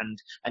afraid, and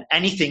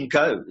anything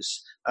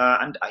goes.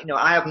 And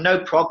I have no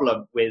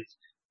problem with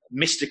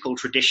mystical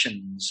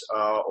traditions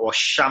or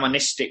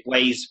shamanistic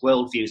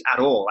worldviews at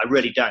all. I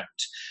really don't.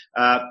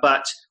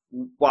 But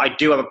what I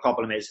do have a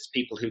problem is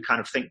people who kind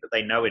of think that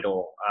they know it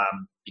all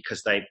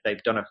because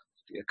they've done a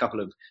couple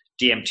of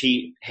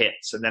DMT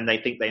hits, and then they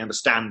think they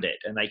understand it,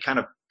 and they kind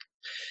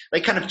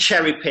of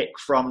cherry pick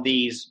from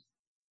these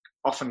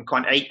often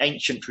quite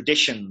ancient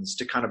traditions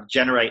to kind of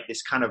generate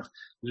this kind of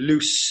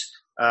loose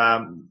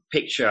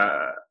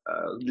picture,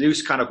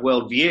 loose kind of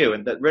worldview,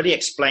 and that really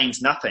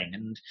explains nothing.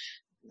 And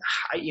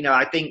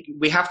I think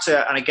we have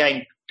to, and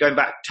again, going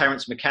back to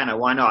Terence McKenna,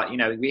 why not?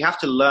 We have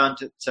to learn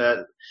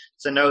to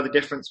know the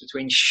difference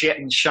between shit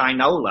and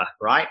shinola,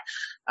 right?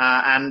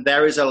 And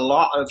there is a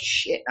lot of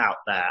shit out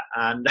there,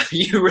 and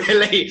you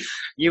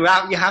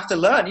have to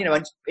learn,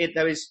 and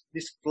there is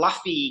this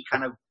fluffy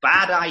kind of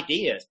bad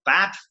ideas,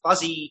 bad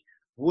fuzzy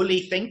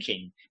woolly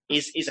thinking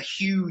is a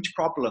huge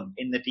problem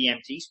in the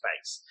DMT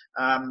space.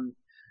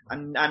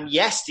 And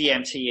yes,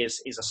 DMT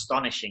is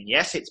astonishing.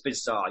 Yes, it's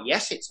bizarre.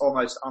 Yes, it's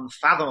almost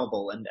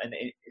unfathomable, and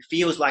it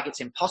feels like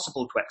it's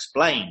impossible to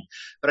explain.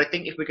 But I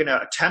think if we're going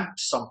to attempt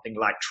something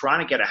like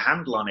trying to get a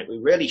handle on it, we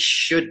really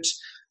should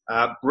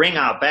bring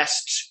our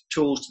best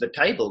tools to the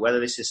table, whether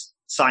this is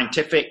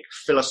scientific,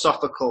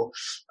 philosophical,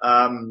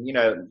 at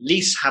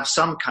least have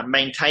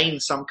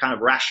maintain some kind of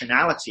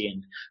rationality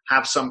and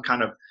have some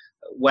kind of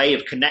way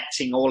of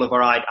connecting all of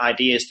our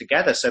ideas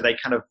together so they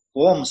kind of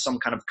form some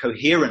kind of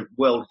coherent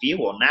worldview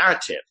or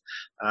narrative.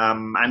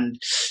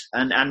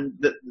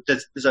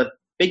 There's a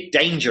big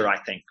danger, I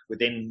think,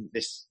 within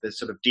this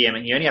sort of DM,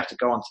 and you only have to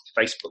go onto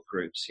the Facebook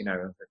groups,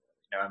 and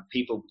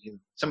people,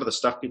 some of the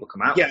stuff people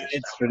come out with,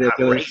 it's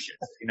ridiculous.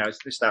 It's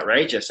just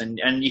outrageous. And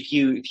if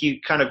you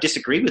kind of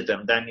disagree with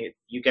them, then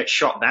you get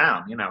shot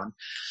down, and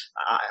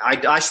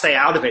I stay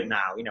out of it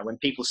now. When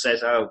people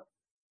says, oh,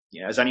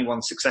 has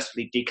anyone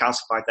successfully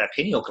decalcified their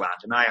pineal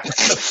gland? And I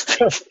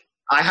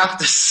have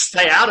to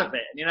stay out of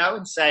it,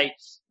 and say,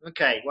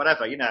 okay,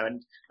 whatever,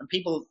 and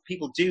people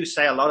do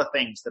say a lot of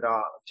things that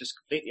are just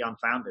completely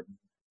unfounded,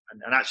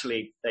 and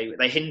actually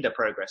they hinder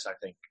progress, I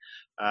think.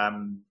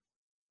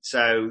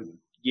 So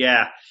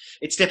yeah,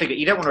 it's difficult.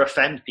 You don't want to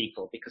offend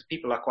people because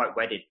people are quite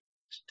wedded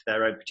to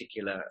their own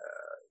particular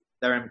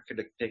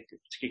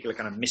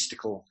kind of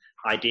mystical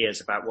ideas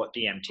about what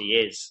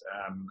DMT is,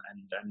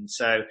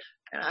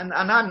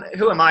 and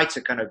who am I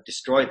to kind of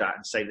destroy that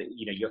and say that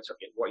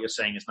what you're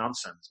saying is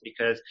nonsense?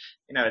 Because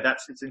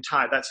that's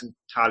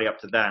entirely up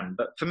to them.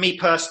 But for me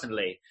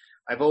personally,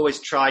 I've always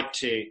tried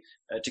to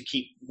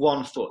keep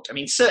one foot. I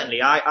mean,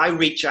 certainly I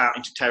reach out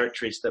into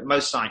territories that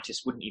most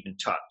scientists wouldn't even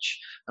touch,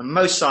 and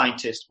most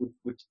scientists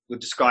would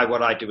describe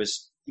what I do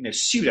as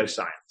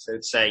pseudoscience. They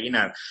would say,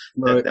 right.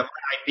 the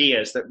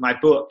ideas that my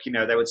book,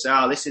 they would say,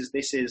 oh, this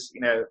is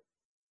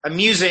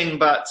amusing,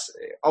 but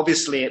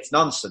obviously it's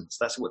nonsense.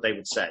 That's what they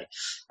would say.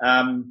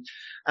 And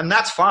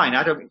that's fine.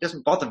 It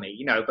doesn't bother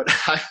me, but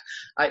I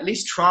at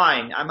least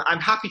trying, I'm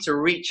happy to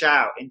reach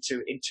out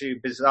into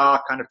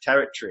bizarre kind of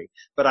territory,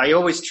 but I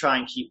always try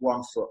and keep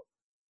one foot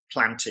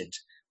planted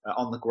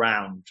on the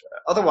ground.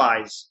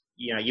 Otherwise,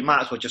 you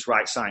might as well just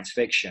write science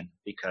fiction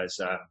because,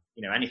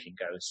 anything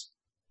goes.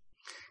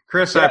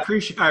 Chris, I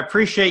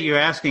appreciate you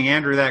asking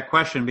Andrew that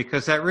question,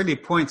 because that really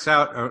points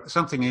out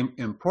something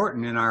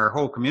important in our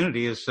whole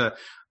community is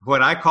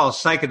what I call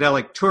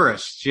psychedelic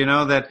tourists. You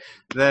know,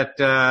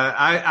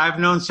 I've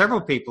known several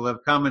people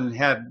have come and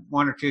had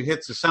one or two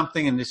hits of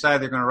something and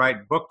decide they're going to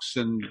write books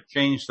and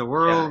change the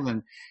world. Yeah.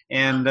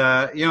 And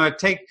you know,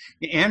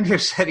 Andrew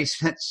said he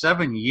spent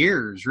 7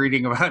 years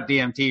reading about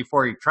DMT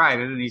before he tried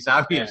it, and he's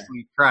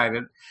obviously tried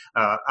it.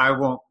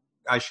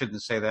 I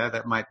shouldn't say that.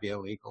 That might be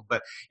illegal.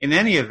 But in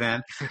any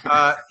event,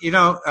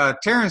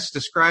 Terrence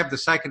described the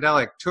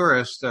psychedelic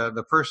tourist,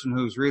 the person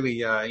who's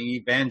really an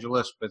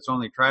evangelist but's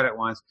only tried it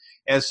once,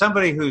 as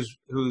somebody who's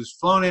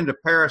flown into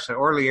Paris at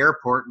Orly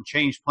Airport and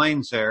changed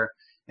planes there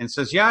and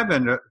says, yeah, I've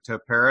been to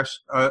Paris,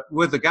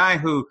 with a guy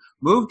who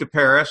moved to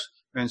Paris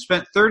and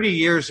spent 30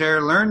 years there,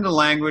 learned the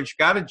language,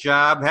 got a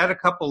job, had a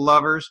couple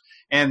lovers.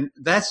 And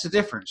that's the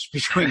difference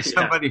between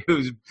somebody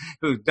who's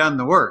done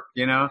the work,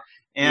 you know?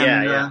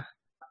 And,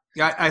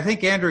 I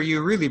think, Andrew,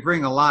 you really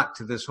bring a lot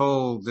to this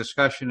whole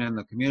discussion in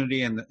the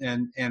community, and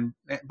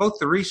both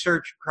the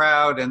research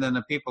crowd and then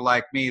the people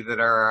like me that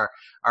are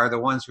the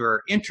ones who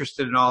are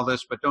interested in all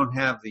this but don't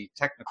have the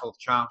technical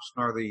chops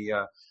nor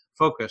the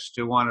focus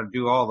to want to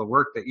do all the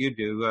work that you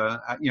do.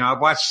 I've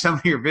watched some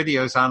of your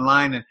videos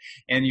online,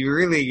 and you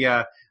really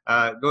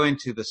go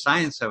into the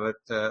science of it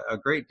a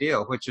great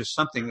deal, which is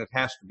something that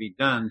has to be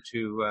done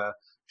to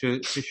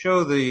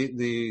show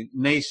the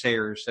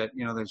naysayers that,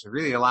 you know, there's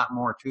really a lot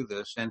more to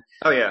this. And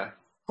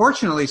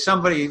fortunately,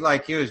 somebody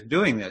like you is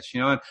doing this, you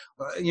know. And,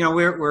 you know,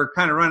 we're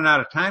kind of running out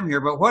of time here,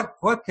 but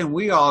what can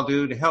we all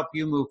do to help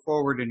you move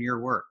forward in your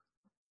work?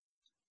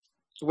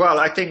 Well,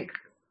 I think,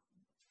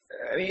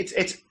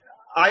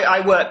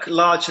 I work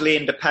largely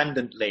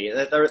independently.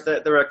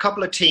 There are a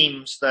couple of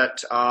teams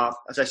that are,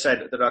 as I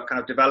said, that are kind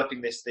of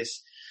developing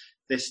this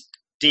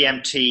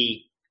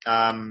DMT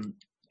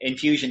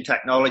infusion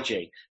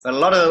technology, but a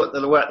lot of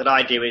the work that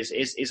I do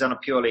is on a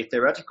purely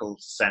theoretical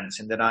sense,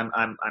 in that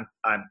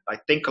I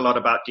think a lot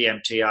about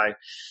DMT.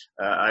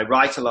 I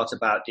write a lot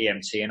about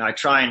DMT, and I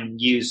try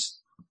and use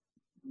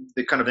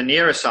the kind of the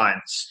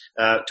neuroscience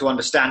to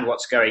understand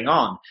what's going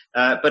on.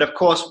 But of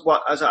course,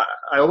 as I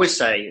always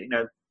say, you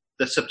know,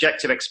 the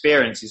subjective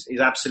experience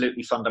is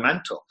absolutely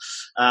fundamental.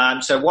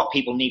 So what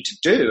people need to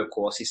do, of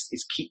course,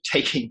 is keep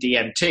taking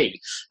DMT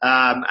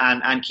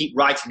and keep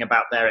writing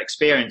about their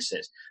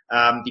experiences,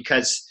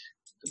 because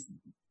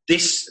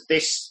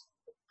this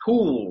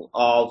pool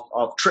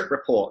of trip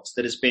reports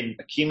that has been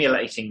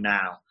accumulating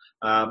now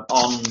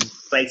on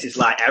places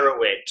like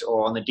Erowid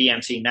or on the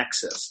DMT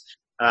Nexus,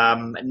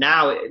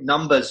 now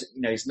numbers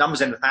in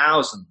the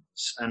thousands,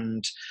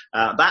 and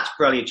that's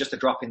probably just a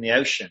drop in the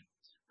ocean.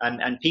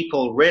 And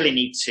people really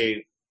need to,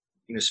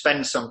 you know,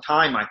 spend some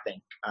time, I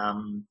think,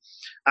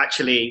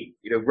 actually,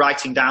 you know,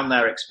 writing down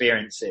their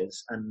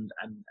experiences and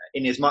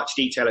in as much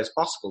detail as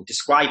possible,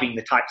 describing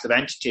the types of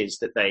entities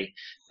that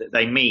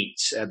they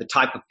meet, the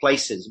type of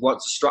places,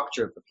 what's the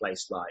structure of the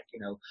place like, you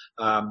know,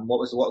 what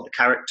was the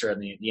character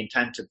and the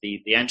intent of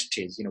the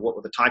entities, you know, what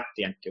were the type of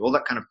the entity, all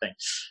that kind of thing,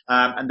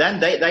 and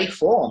then they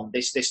form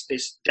this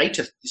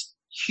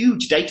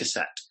huge data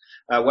set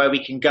where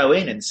we can go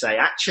in and say,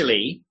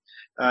 actually,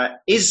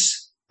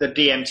 is the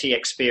DMT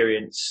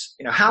experience,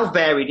 you know, how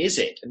varied is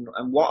it, and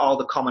what are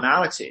the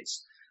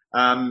commonalities?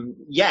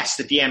 Yes,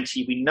 the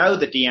DMT, we know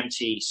the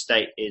DMT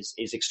state is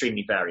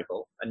extremely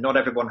variable, and not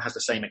everyone has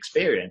the same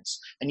experience,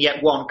 and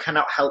yet one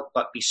cannot help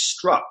but be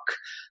struck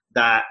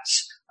that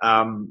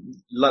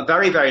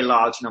very, very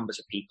large numbers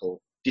of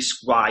people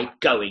describe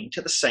going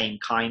to the same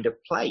kind of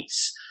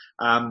place.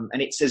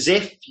 And it's as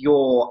if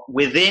you're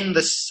within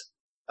this,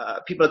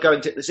 people are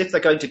going to, as if they're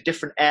going to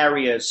different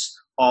areas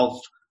of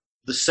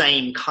the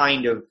same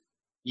kind of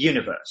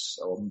universe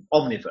or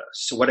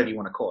omniverse or whatever you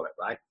want to call it,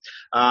 right?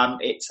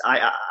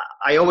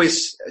 I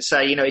always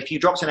say, you know, if you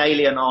dropped an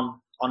alien on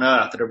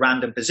Earth at a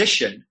random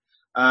position,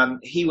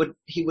 he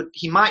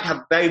might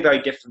have very,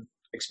 very different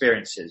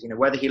experiences. You know,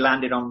 whether he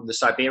landed on the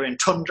Siberian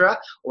tundra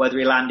or whether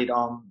he landed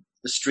on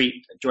the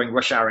street during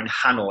rush hour in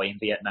Hanoi in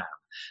Vietnam,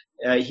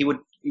 he would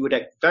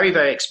very,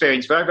 very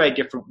experience very, very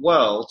different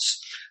worlds,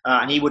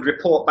 and he would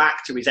report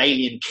back to his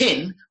alien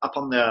kin up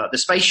on the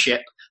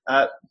spaceship,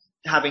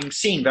 having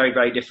seen very,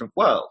 very different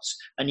worlds.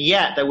 And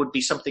yet there would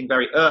be something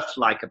very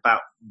Earth-like about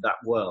that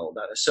world,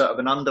 a sort of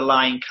an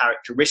underlying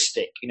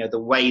characteristic, you know, the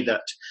way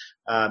that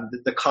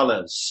the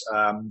colors,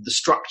 the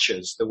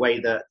structures, the way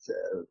that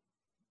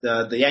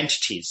the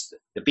entities,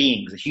 the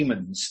beings, the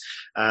humans,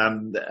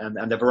 and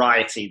the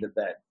variety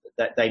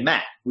that they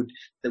met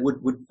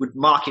would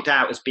mark it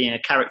out as being a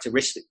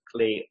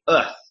characteristically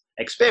Earth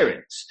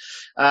experience.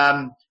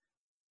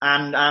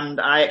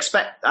 And I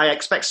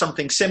expect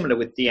something similar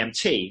with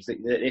DMT. That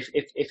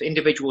if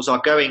individuals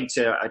are going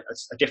to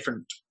a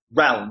different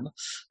realm,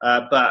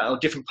 or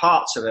different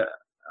parts of a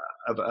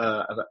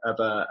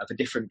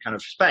different kind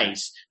of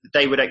space, that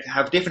they would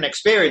have different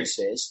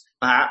experiences,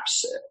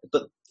 perhaps,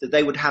 but that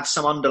they would have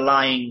some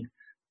underlying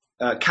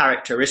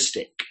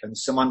characteristic and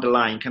some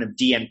underlying kind of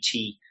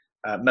DMT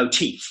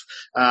motif,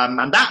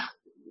 and that,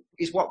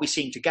 is what we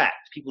seem to get.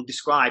 People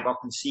describe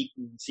often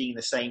seeing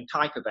the same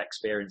type of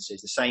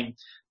experiences, the same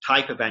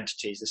type of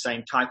entities, the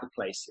same type of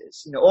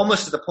places.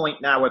 Almost to the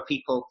point now where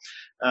people,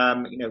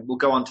 will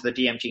go onto the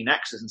DMT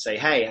Nexus and say,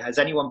 "Hey, has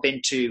anyone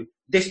been to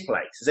this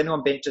place? Has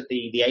anyone been to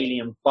the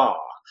Alien Bar?"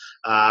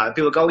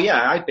 People go,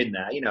 "Yeah, I've been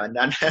there," and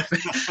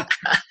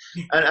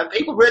and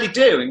people really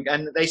do,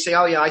 and they say,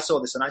 "Oh yeah, I saw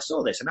this and I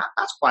saw this," and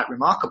that's quite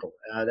remarkable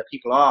that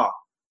people are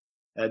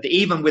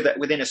even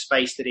within a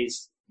space that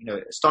is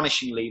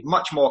astonishingly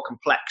much more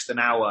complex than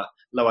our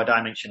lower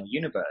dimensional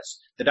universe,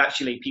 that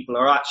actually people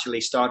are actually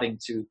starting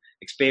to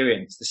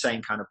experience the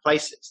same kind of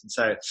places. And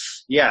so,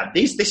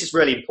 this is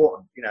really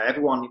important.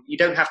 Everyone, you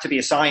don't have to be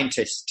a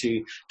scientist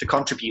to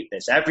contribute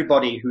this.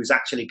 Everybody who's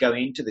actually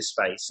going into this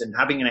space and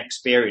having an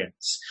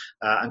experience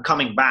and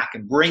coming back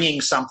and bringing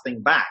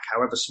something back,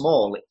 however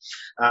small,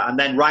 and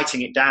then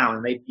writing it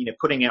down and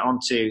putting it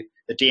onto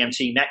the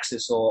DMT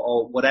Nexus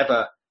or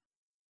whatever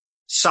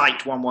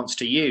site one wants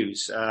to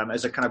use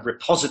as a kind of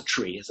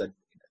repository, as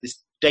this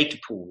data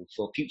pool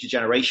for future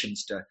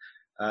generations to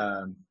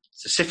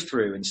sift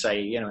through and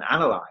say,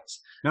 analyze.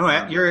 No,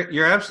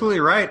 you're absolutely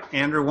right,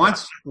 Andrew.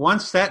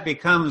 Once that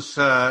becomes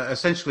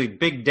essentially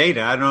big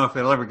data, I don't know if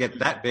it'll ever get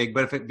that big,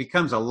 but if it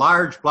becomes a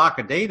large block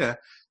of data,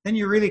 then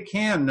you really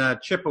can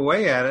chip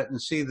away at it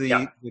and see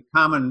the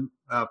common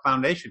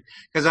foundation.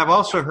 Because I've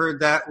also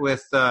heard that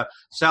with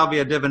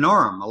Salvia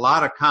divinorum, a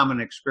lot of common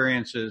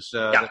experiences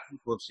that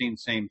people have seen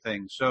same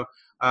things. So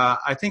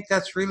I think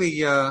that's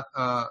really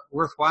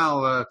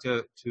worthwhile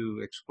to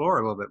explore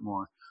a little bit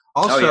more.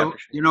 Also,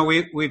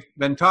 we've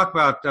been talking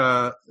about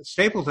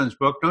Stapleton's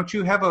book. Don't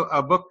you have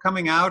a book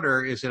coming out,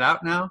 or is it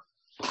out now?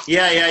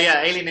 Yeah.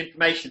 Alien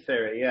Information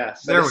Theory. Yeah.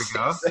 So there we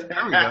go.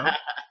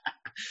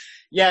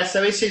 Yeah.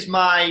 So this is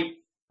for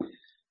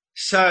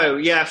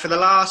the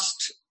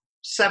last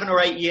 7 or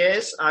 8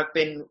 years, I've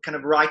been kind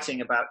of writing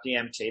about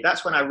DMT.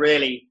 That's when I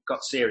really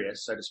got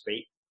serious, so to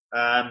speak.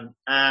 I've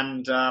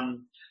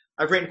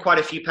written quite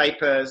a few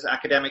papers,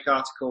 academic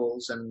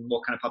articles, and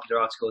more kind of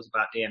popular articles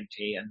about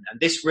DMT. And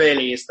this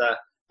really is the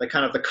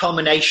kind of the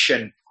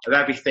culmination of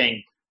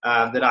everything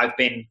that I've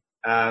been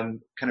kind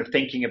of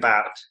thinking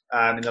about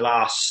in the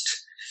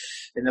last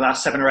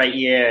 7 or 8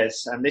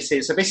 years. And this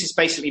is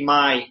basically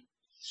my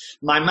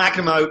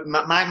magnum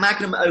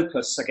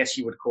opus, I guess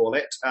you would call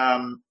it.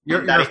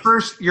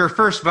 Your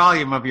first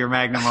volume of your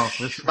magnum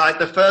opus. Right,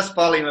 the first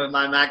volume of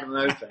my magnum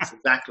opus,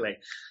 exactly,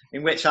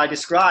 in which I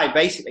describe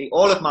basically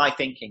all of my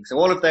thinking. So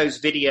all of those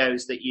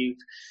videos that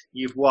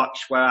you've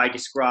watched, where I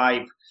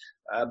describe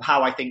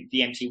how I think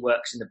DMT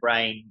works in the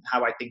brain,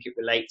 how I think it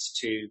relates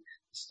to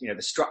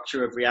the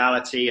structure of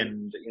reality,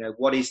 and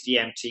what is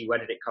DMT, where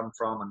did it come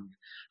from, and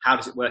how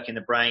does it work in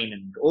the brain,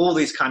 and all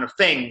these kind of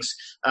things.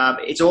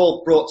 It's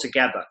all brought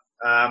together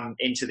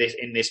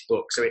in this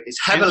book. So it's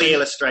heavily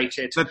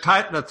illustrated. The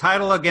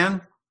title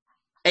again?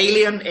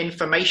 Alien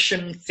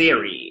Information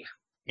Theory.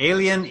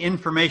 Alien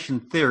Information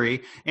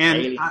Theory.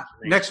 And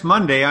next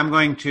Monday, I'm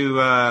going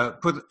to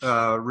put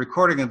a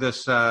recording of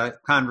this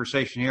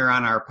conversation here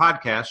on our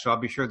podcast. So I'll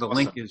be sure the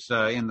link is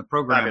in the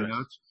program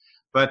notes.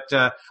 But,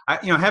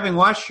 having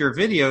watched your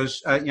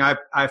videos,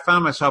 I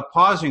found myself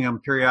pausing them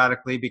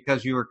periodically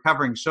because you were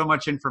covering so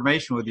much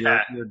information with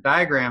your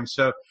diagrams.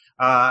 So,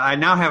 I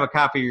now have a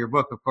copy of your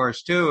book, of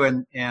course, too,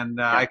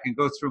 and I can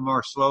go through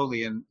more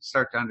slowly and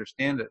start to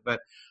understand it. But,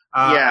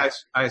 I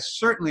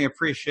certainly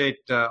appreciate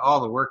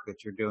all the work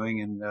that you're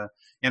doing,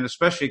 and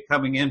especially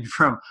coming in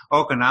from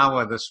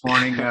Okinawa this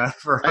morning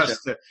for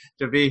us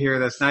to be here.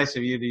 That's nice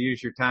of you to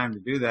use your time to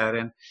do that,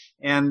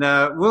 and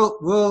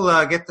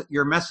we'll get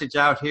your message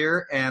out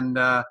here, and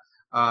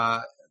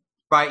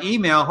by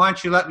email. Why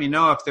don't you let me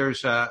know if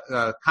there's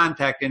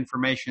contact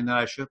information that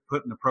I should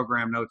put in the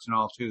program notes and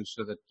all too,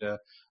 so that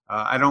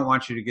I don't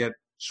want you to get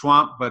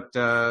swamped,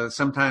 but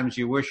sometimes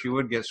you wish you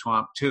would get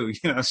swamped too.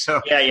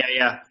 So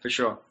yeah, for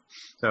sure.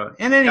 So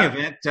in any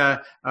event,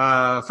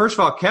 first of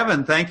all,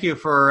 Kevin, thank you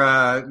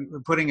for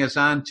putting us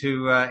on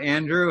to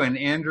Andrew. And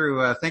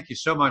Andrew, thank you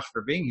so much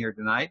for being here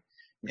tonight.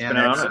 It's been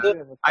an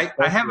honor.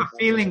 I have a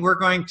feeling we're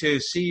going to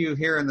see you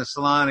here in the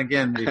salon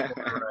again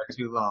before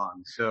too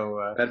long. So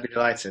I'd be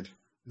delighted.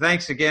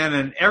 Thanks again.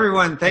 And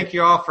everyone, thank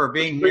you all for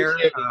being here.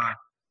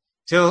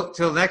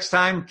 Till next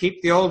time,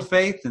 keep the old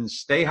faith and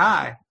stay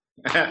high.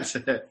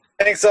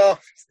 Thanks all.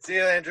 See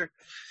you, Andrew.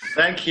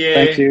 Thank you.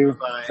 Thank you.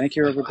 Bye. Thank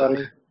you,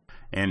 everybody.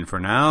 And for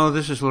now,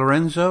 this is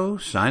Lorenzo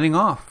signing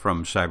off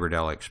from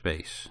Cyberdelic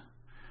Space.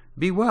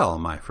 Be well,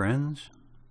 my friends.